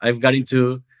I've got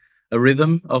into a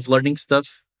rhythm of learning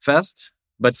stuff fast.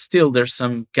 But still, there's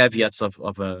some caveats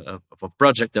of a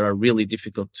project that are really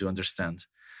difficult to understand.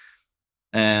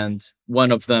 And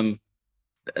one of them,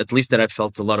 at least that I've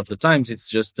felt a lot of the times, it's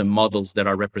just the models that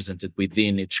are represented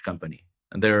within each company.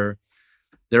 And there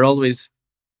are always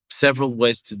several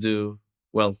ways to do,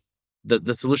 well,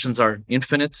 the solutions are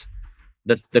infinite.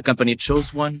 The company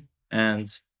chose one, and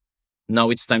now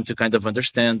it's time to kind of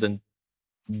understand and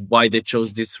why they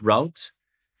chose this route.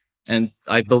 And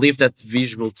I believe that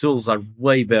visual tools are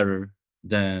way better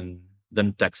than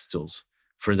text tools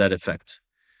for that effect.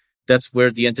 That's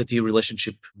where the entity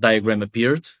relationship diagram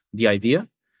appeared, the idea.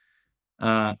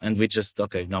 And we just,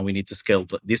 okay, now we need to scale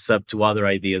this up to other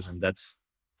ideas. And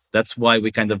that's why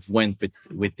we kind of went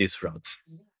with this route.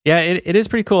 Yeah, it is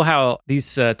pretty cool how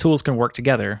these tools can work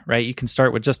together, right? You can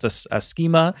start with just a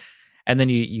schema, and then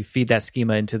you feed that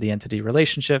schema into the entity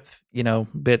relationship,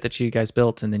 bit that you guys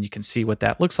built, and then you can see what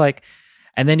that looks like.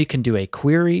 And then you can do a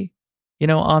query,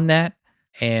 on that.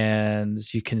 And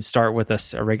you can start with a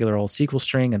regular old SQL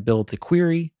string and build the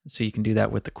query. So you can do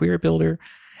that with the query builder.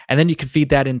 And then you can feed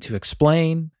that into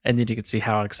explain, and then you can see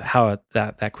how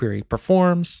that query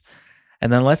performs.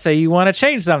 And then let's say you want to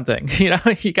change something,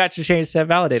 you got your change step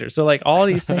validator. So like all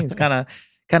these things kind of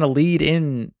lead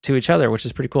into each other, which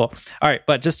is pretty cool. All right,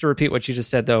 but just to repeat what you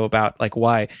just said though about like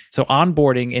why. So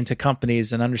onboarding into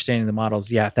companies and understanding the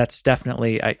models, yeah, that's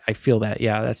definitely, I feel that,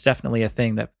 yeah, that's definitely a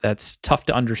thing that's tough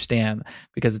to understand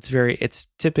because it's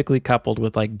typically coupled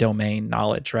with like domain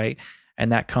knowledge, right?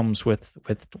 And that comes with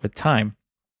time.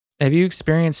 Have you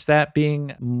experienced that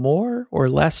being more or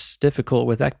less difficult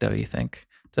with Ecto, you think,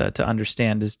 to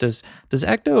understand? Does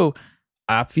Ecto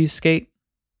obfuscate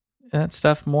that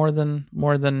stuff more than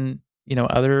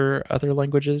other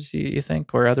languages, you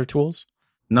think, or other tools?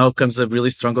 Now comes a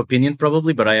really strong opinion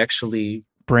probably, but I actually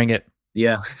bring it.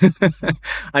 Yeah.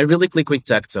 I really click with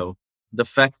Ecto. The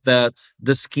fact that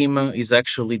the schema is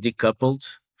actually decoupled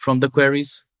from the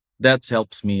queries, that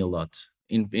helps me a lot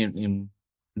in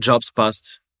jobs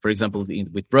past, for example,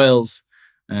 with Rails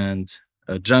and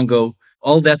Django.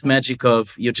 All that magic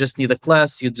of you just need a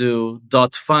class, you do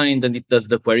 .find and it does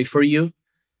the query for you.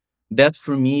 That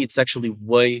for me, it's actually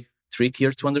way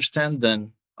trickier to understand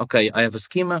than, okay, I have a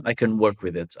schema, I can work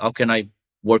with it. How can I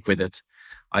work with it?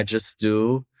 I just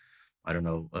do,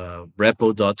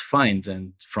 repo.find.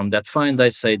 And from that find, I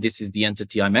say, this is the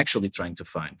entity I'm actually trying to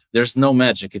find. There's no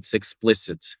magic. It's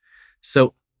explicit.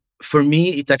 So for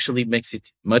me, it actually makes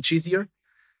it much easier.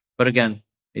 But again,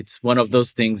 it's one of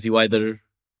those things you either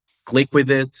click with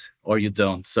it or you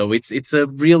don't. So it's a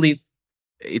really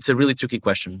tricky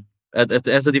question.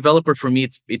 As a developer, for me,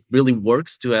 it really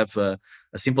works to have a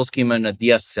simple schema and a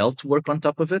DSL to work on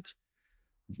top of it,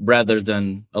 rather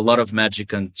than a lot of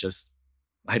magic and just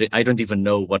I don't even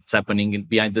know what's happening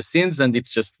behind the scenes and it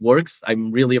just works.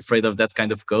 I'm really afraid of that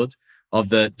kind of code, of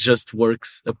the just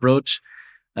works approach.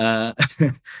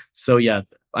 So yeah,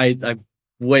 I'm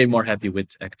way more happy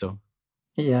with Ecto.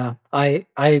 Yeah,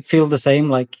 I feel the same.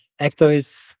 Like Ecto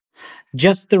is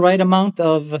just the right amount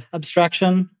of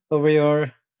abstraction over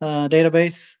your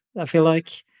database. I feel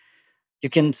like you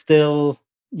can still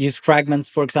use fragments,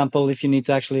 for example, if you need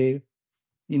to actually,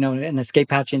 an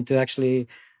escape hatch into actually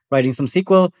writing some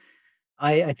SQL.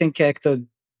 I think Ecto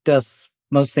does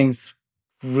most things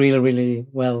really, really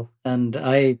well, and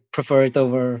I prefer it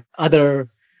over other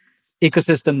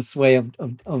ecosystems' way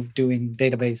of doing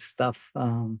database stuff.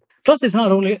 Plus, it's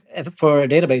not only for a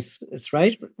database, it's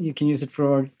right. You can use it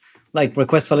for like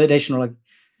request validation or like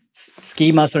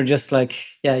schemas, or just like,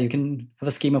 you can have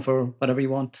a schema for whatever you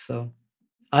want. So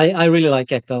I really like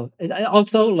Ecto. I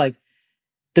also like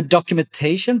the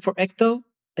documentation for Ecto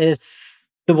is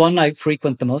the one I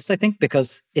frequent the most, I think,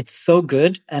 because it's so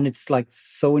good and it's like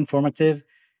so informative,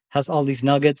 has all these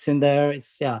nuggets in there.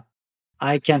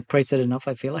 I can't praise it enough,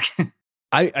 I feel like.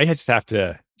 I just have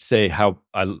to say how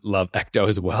I love Ecto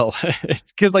as well.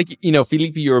 Because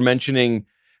Felipe, you were mentioning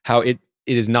how it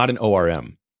is not an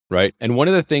ORM, right? And one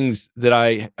of the things that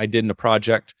I did in a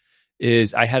project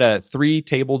is I had a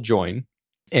 3-table join,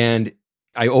 and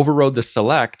I overrode the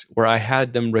select where I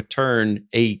had them return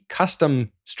a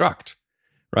custom struct,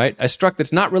 right? A struct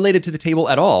that's not related to the table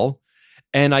at all.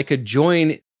 And I could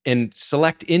join and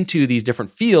select into these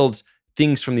different fields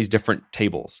things from these different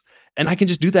tables. And I can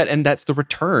just do that. And that's the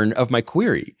return of my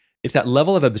query. It's that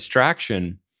level of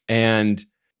abstraction and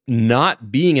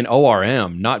not being an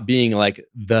ORM, not being like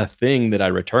the thing that I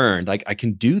returned. Like I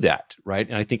can do that, right?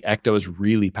 And I think Ecto is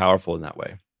really powerful in that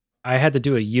way. I had to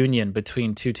do a union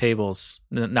between 2 tables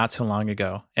not too long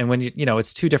ago. And when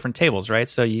it's 2 different tables, right?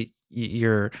 So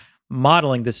you're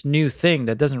modeling this new thing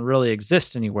that doesn't really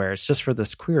exist anywhere. It's just for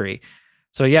this query.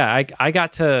 So yeah, I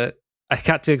got to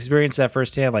experience that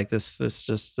firsthand, like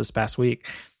this past week.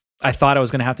 I thought I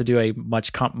was going to have to do a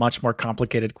much more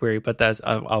complicated query, but that's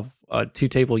a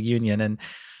 2-table union, and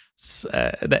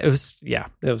it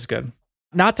was good.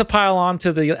 Not to pile on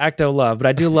to the Ecto love, but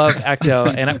I do love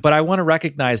Ecto, but I want to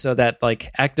recognize though that like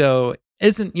Ecto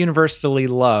isn't universally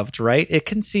loved, right? It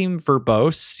can seem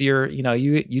verbose.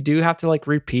 You do have to like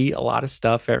repeat a lot of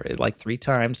stuff like 3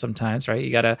 times sometimes, right?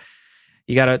 You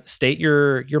gotta state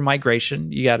your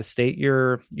migration. You gotta state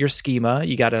your schema.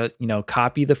 You gotta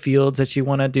copy the fields that you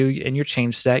want to do in your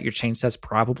change set. Your change set's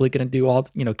probably going to do all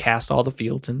cast all the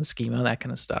fields in the schema, that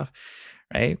kind of stuff,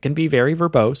 right? It can be very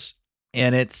verbose.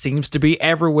 And it seems to be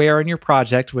everywhere in your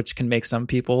project, which can make some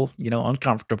people,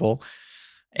 uncomfortable.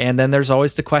 And then there's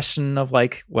always the question of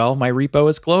like, well, my repo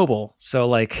is global. So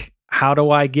like, how do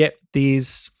I get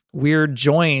these weird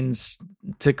joins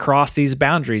to cross these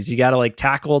boundaries? You got to like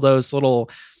tackle those little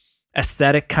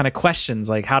aesthetic kind of questions.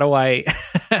 Like, how do I,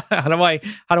 how do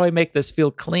I make this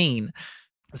feel clean?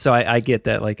 So I get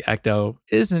that like Ecto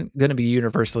isn't going to be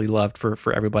universally loved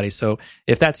for everybody. So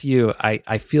if that's you,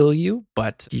 I feel you,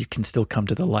 but you can still come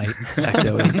to the light.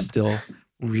 Ecto is still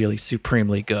really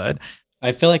supremely good.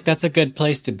 I feel like that's a good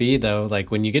place to be though. Like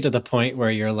when you get to the point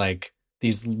where you're like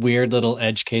these weird little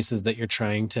edge cases that you're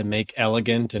trying to make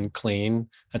elegant and clean,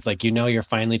 it's like, you're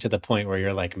finally to the point where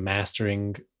you're like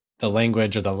mastering the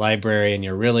language or the library, and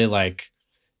you're really like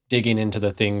digging into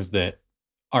the things that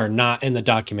are not in the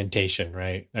documentation,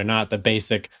 right? They're not the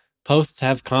basic posts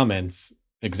have comments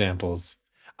examples.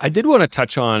 I did want to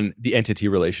touch on the entity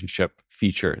relationship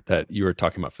feature that you were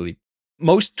talking about, Philippe.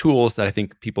 Most tools that I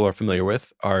think people are familiar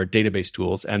with are database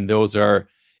tools, and those are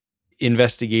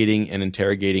investigating and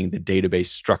interrogating the database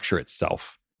structure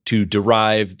itself to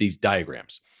derive these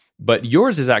diagrams. But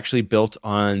yours is actually built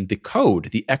on the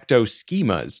code, the Ecto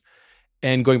schemas.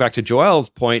 And going back to Joel's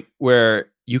point,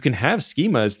 where you can have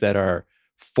schemas that are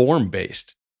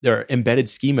form-based. There are embedded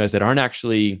schemas that aren't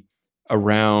actually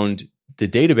around the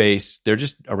database. They're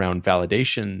just around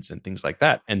validations and things like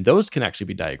that. And those can actually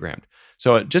be diagrammed.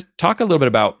 So just talk a little bit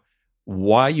about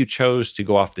why you chose to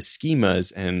go off the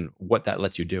schemas and what that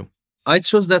lets you do. I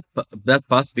chose that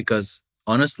path because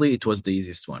honestly, it was the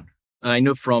easiest one. I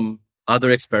knew from other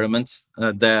experiments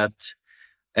that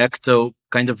Ecto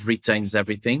kind of retains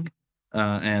everything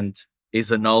and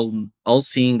is an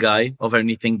all-seeing guy of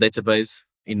anything database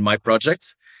in my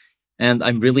project. And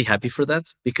I'm really happy for that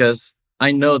because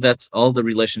I know that all the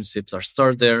relationships are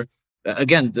stored there.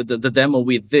 Again, the demo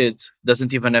we did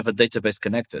doesn't even have a database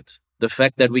connected. The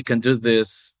fact that we can do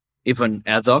this even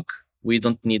ad hoc, we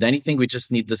don't need anything. We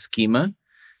just need the schema.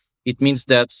 It means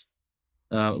that,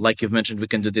 like you've mentioned, we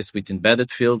can do this with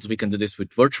embedded fields. We can do this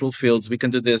with virtual fields. We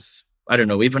can do this, I don't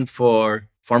know, even for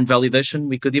form validation.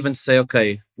 We could even say,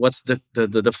 okay, what's the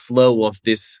flow of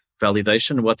this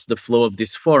validation? What's the flow of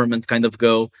this form? And kind of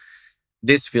go,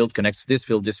 this field connects to this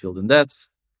field, and that's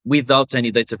without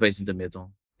any database in the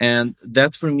middle. And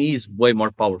that for me is way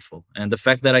more powerful. And the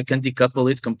fact that I can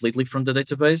decouple it completely from the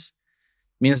database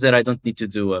means that I don't need to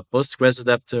do a Postgres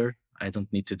adapter. I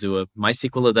don't need to do a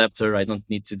MySQL adapter. I don't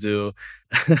need to do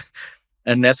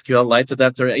an SQLite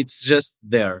adapter. It's just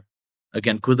there.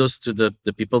 Again, kudos to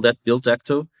the people that built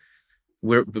Ecto.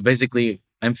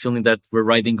 I'm feeling that we're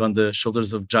riding on the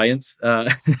shoulders of giants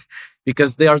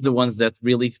because they are the ones that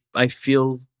really, I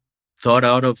feel, thought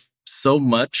out of so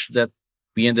much that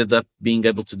we ended up being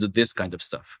able to do this kind of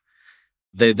stuff.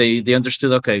 They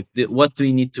understood, okay, what do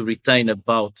we need to retain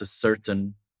about a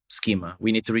certain schema?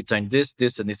 We need to retain this,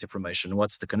 and this information.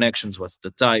 What's the connections? What's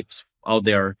the types? How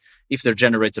if they're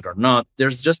generated or not.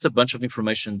 There's just a bunch of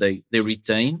information they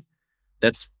retain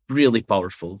that's really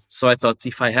powerful. So I thought,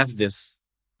 if I have this,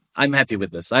 I'm happy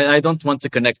with this. I don't want to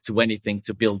connect to anything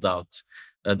to build out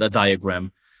the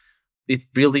diagram. It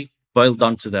really boiled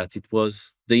down to that. It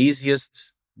was the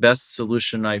easiest, best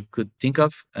solution I could think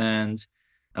of. And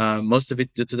most of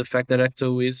it due to the fact that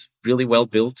Ecto is really well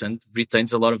built and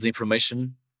retains a lot of the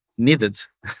information needed.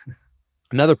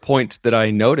 Another point that I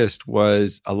noticed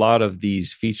was a lot of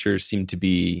these features seem to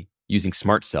be using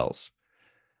smart cells.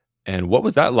 And what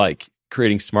was that like,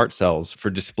 creating smart cells for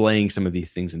displaying some of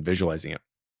these things and visualizing it?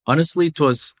 Honestly, it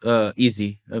was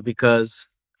easy because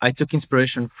I took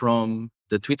inspiration from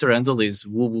the Twitter handle is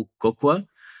Wuwu Kokwa,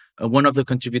 one of the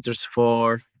contributors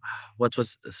for what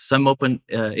was some open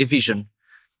eVision.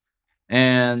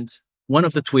 And one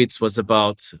of the tweets was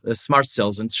about smart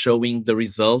cells and showing the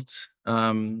result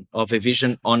of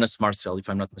eVision on a smart cell, if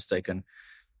I'm not mistaken.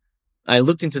 I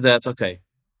looked into that. Okay,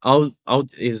 how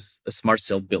is a smart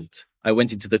cell built? I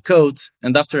went into the code,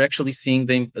 and after actually seeing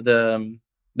the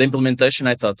implementation,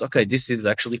 I thought, okay, this is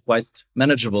actually quite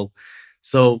manageable.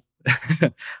 So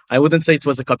I wouldn't say it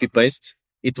was a copy paste.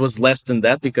 It was less than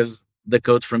that because the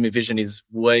code from eVision is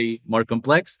way more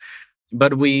complex.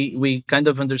 But we kind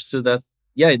of understood that,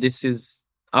 yeah, this is,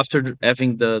 after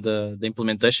having the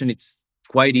implementation, it's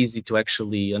quite easy to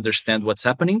actually understand what's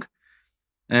happening.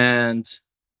 And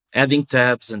adding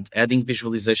tabs and adding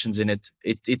visualizations in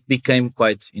it became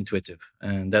quite intuitive.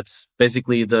 And that's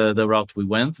basically the route we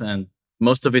went. And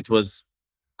most of it was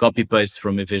copy paste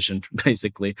from eVision,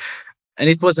 basically. And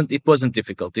it wasn't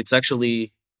difficult. It's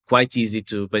actually quite easy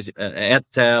to add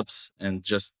tabs and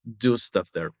just do stuff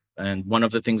there. And one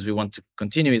of the things we want to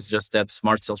continue is just add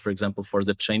smart cells, for example, for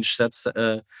the change set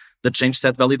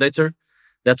validator.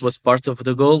 That was part of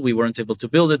the goal. We weren't able to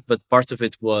build it, but part of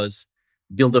it was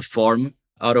build a form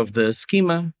out of the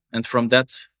schema. And from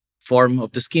that form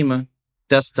of the schema,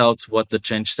 test out what the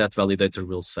change set validator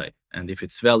will say. And if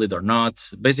it's valid or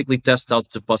not, basically test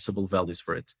out the possible values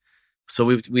for it. So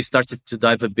we started to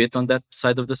dive a bit on that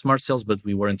side of the smart cells, but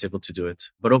we weren't able to do it.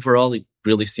 But overall, it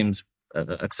really seems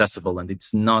accessible, and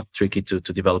it's not tricky to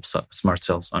develop smart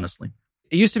cells, honestly.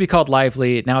 It used to be called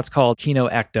Lively. Now it's called Kino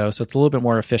Ecto, so it's a little bit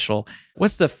more official.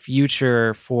 What's the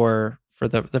future for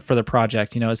the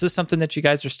project? Is this something that you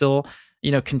guys are still,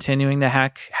 continuing to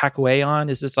hack away on?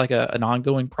 Is this like an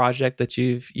ongoing project that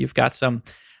you've got some,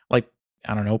 like,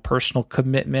 I don't know, personal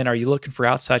commitment? Are you looking for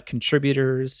outside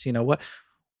contributors?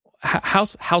 How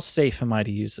safe am I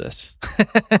to use this?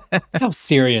 How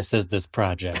serious is this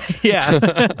project? Yeah.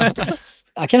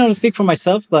 I can only speak for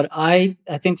myself, but I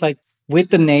think, like,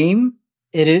 with the name,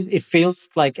 it feels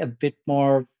like a bit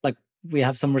more like we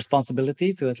have some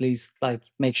responsibility to at least, like,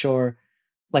 make sure,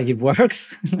 like, it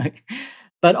works.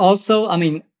 But also, I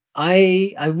mean,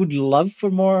 I would love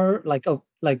for more,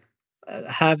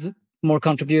 have more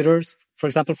contributors, for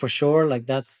example, for sure. Like,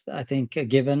 that's, I think, a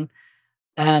given.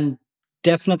 And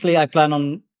definitely, I plan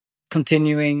on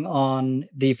continuing on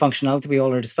the functionality we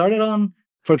already started on.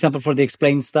 For example, for the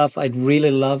explain stuff, I'd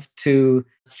really love to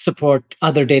support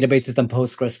other databases than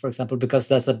Postgres, for example, because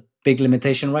that's a big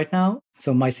limitation right now.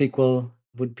 So MySQL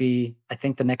would be, I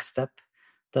think, the next step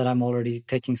that I'm already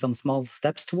taking some small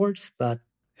steps towards. But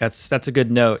that's a good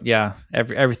note. Yeah,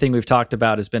 everything we've talked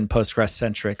about has been Postgres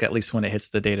centric, at least when it hits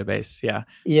the database.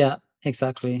 Yeah,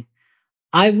 exactly.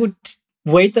 I would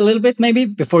wait a little bit maybe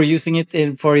before using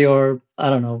it for your, I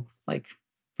don't know, like,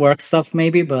 work stuff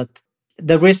maybe. But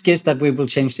the risk is that we will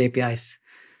change the APIs.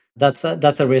 That's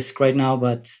a risk right now.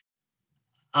 But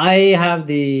I have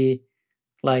the,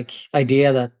 like,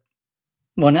 idea that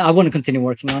I want to continue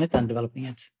working on it and developing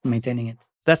it, maintaining it.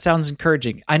 That sounds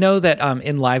encouraging. I know that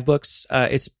in Livebooks,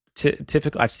 it's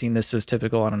typical. I've seen this as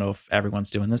typical. I don't know if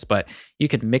everyone's doing this, but you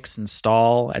can mix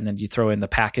install and then you throw in the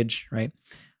package, right?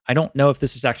 I don't know if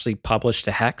this is actually published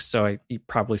to Hex, so you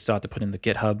probably still have to put in the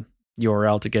GitHub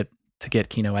URL to get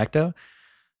Kino Ecto.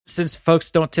 Since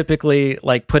folks don't typically,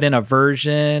 like, put in a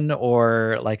version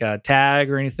or like a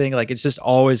tag or anything, like, it's just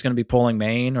always going to be pulling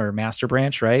main or master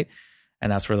branch, right?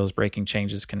 And that's where those breaking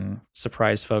changes can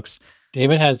surprise folks.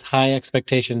 David has high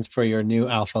expectations for your new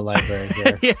alpha library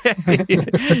here.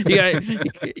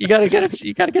 You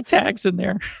gotta get tags in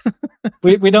there.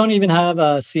 We don't even have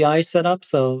a CI set up,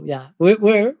 so yeah,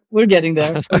 we're getting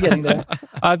there. We're getting there.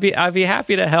 I'd be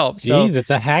happy to help. Jeez, it's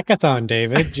a hackathon,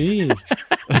 David. Jeez.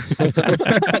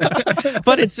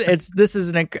 But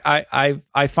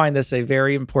I find this a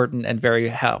very important and very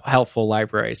helpful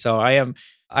library. So I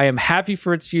am happy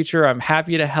for its future. I'm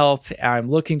happy to help. I'm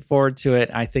looking forward to it.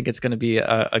 I think it's going to be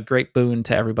a great boon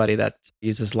to everybody that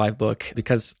uses Livebook,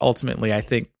 because ultimately, I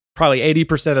think probably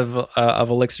 80% of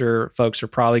Elixir folks are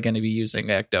probably going to be using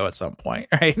Ecto at some point,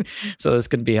 right? So this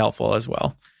can be helpful as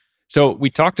well. So we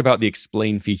talked about the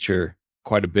explain feature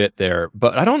quite a bit there,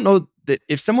 but I don't know that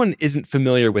if someone isn't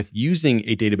familiar with using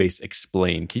a database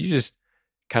explain, can you just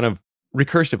kind of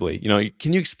recursively,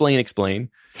 can you explain?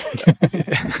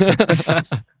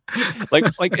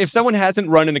 like if someone hasn't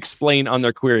run an explain on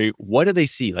their query, what do they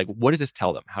see? Like, what does this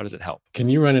tell them? How does it help? Can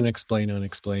you run an explain on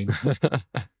explain?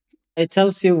 It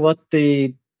tells you what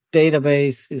the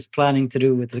database is planning to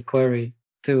do with the query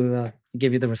to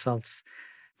give you the results.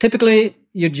 Typically,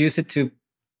 you'd use it to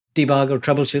debug or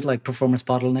troubleshoot like performance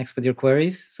bottlenecks with your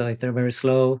queries. So if they're very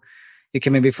slow, you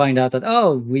can maybe find out that,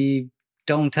 oh, we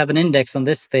don't have an index on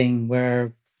this thing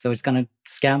so it's going to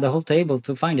scan the whole table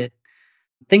to find it.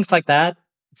 Things like that,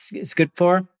 it's good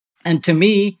for. And to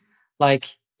me, like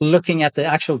looking at the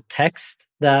actual text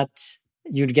that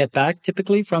you'd get back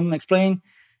typically from explain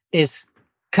is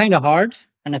kind of hard.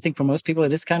 And I think for most people,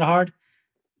 it is kind of hard.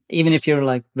 Even if you're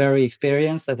like very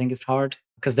experienced, I think it's hard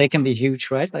because they can be huge,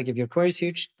 right? Like if your query is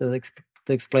huge,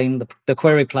 the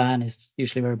query plan is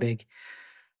usually very big.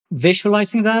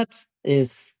 Visualizing that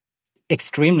is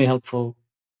extremely helpful,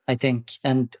 I think.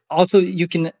 And also you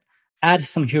can add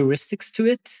some heuristics to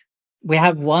it. We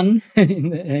have one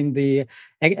in the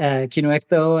Kino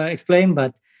Ecto explain,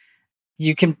 but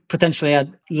you can potentially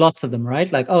add lots of them,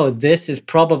 right? Like, oh, this is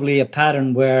probably a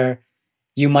pattern where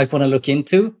you might want to look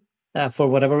into for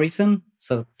whatever reason.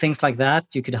 So things like that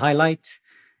you could highlight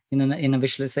in a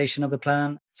visualization of the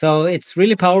plan. So it's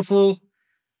really powerful,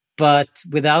 but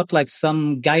without like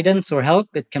some guidance or help,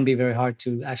 it can be very hard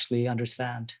to actually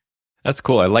understand. That's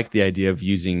cool. I like the idea of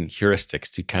using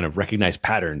heuristics to kind of recognize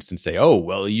patterns and say, oh,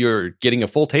 well, you're getting a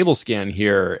full table scan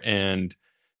here, and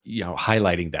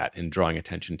highlighting that and drawing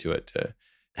attention to it to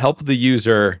help the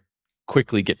user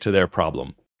quickly get to their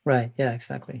problem. Right. Yeah,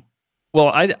 exactly. Well,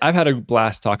 I've had a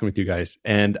blast talking with you guys,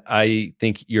 and I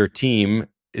think your team,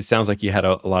 it sounds like you had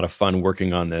a lot of fun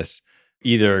working on this,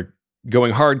 either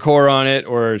going hardcore on it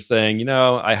or saying,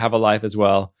 I have a life as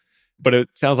well. But it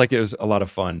sounds like it was a lot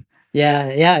of fun.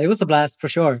 Yeah, it was a blast for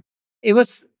sure. It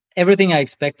was everything I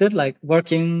expected, like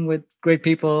working with great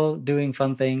people, doing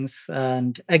fun things.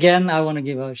 And again, I want to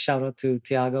give a shout out to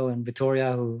Tiago and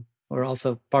Vittoria, who were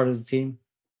also part of the team.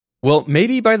 Well,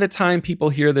 maybe by the time people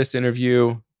hear this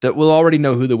interview, that we'll already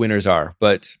know who the winners are.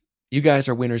 But you guys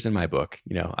are winners in my book.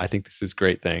 I think this is a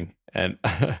great thing. And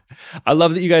I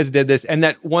love that you guys did this. And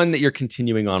that one that you're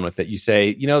continuing on with, that you say,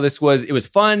 it was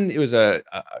fun. It was a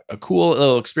cool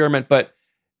little experiment, but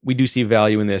we do see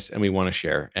value in this and we want to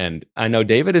share. And I know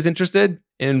David is interested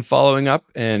in following up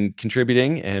and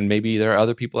contributing. And maybe there are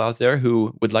other people out there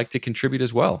who would like to contribute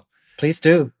as well. Please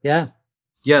do. Yeah.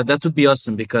 Yeah, that would be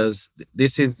awesome, because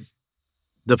this is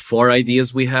the 4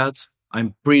 ideas we had.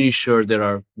 I'm pretty sure there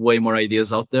are way more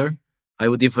ideas out there. I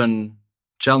would even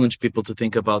challenge people to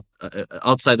think about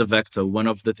outside of Ecto. One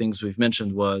of the things we've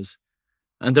mentioned was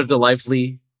under the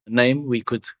Lively name, we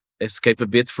could escape a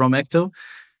bit from Ecto.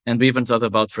 And we even thought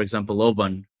about, for example,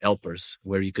 Oban helpers,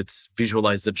 where you could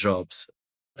visualize the jobs.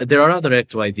 There are other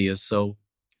Ecto ideas. So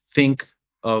think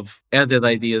of added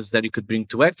ideas that you could bring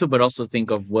to Ecto, but also think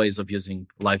of ways of using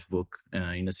Livebook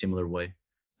in a similar way.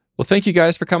 Well, thank you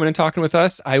guys for coming and talking with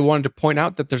us. I wanted to point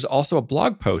out that there's also a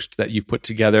blog post that you've put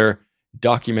together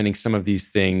documenting some of these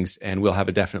things, and we'll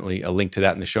have definitely a link to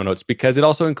that in the show notes, because it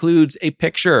also includes a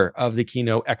picture of the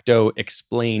Kino Ecto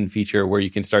Explain feature where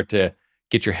you can start to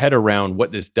get your head around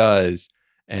what this does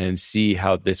and see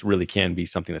how this really can be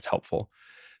something that's helpful.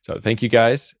 So thank you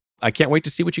guys. I can't wait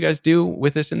to see what you guys do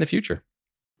with this in the future.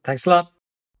 Thanks a lot.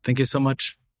 Thank you so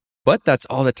much. But that's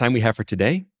all the time we have for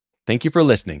today. Thank you for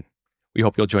listening. We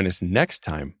hope you'll join us next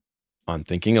time on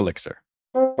Thinking Elixir.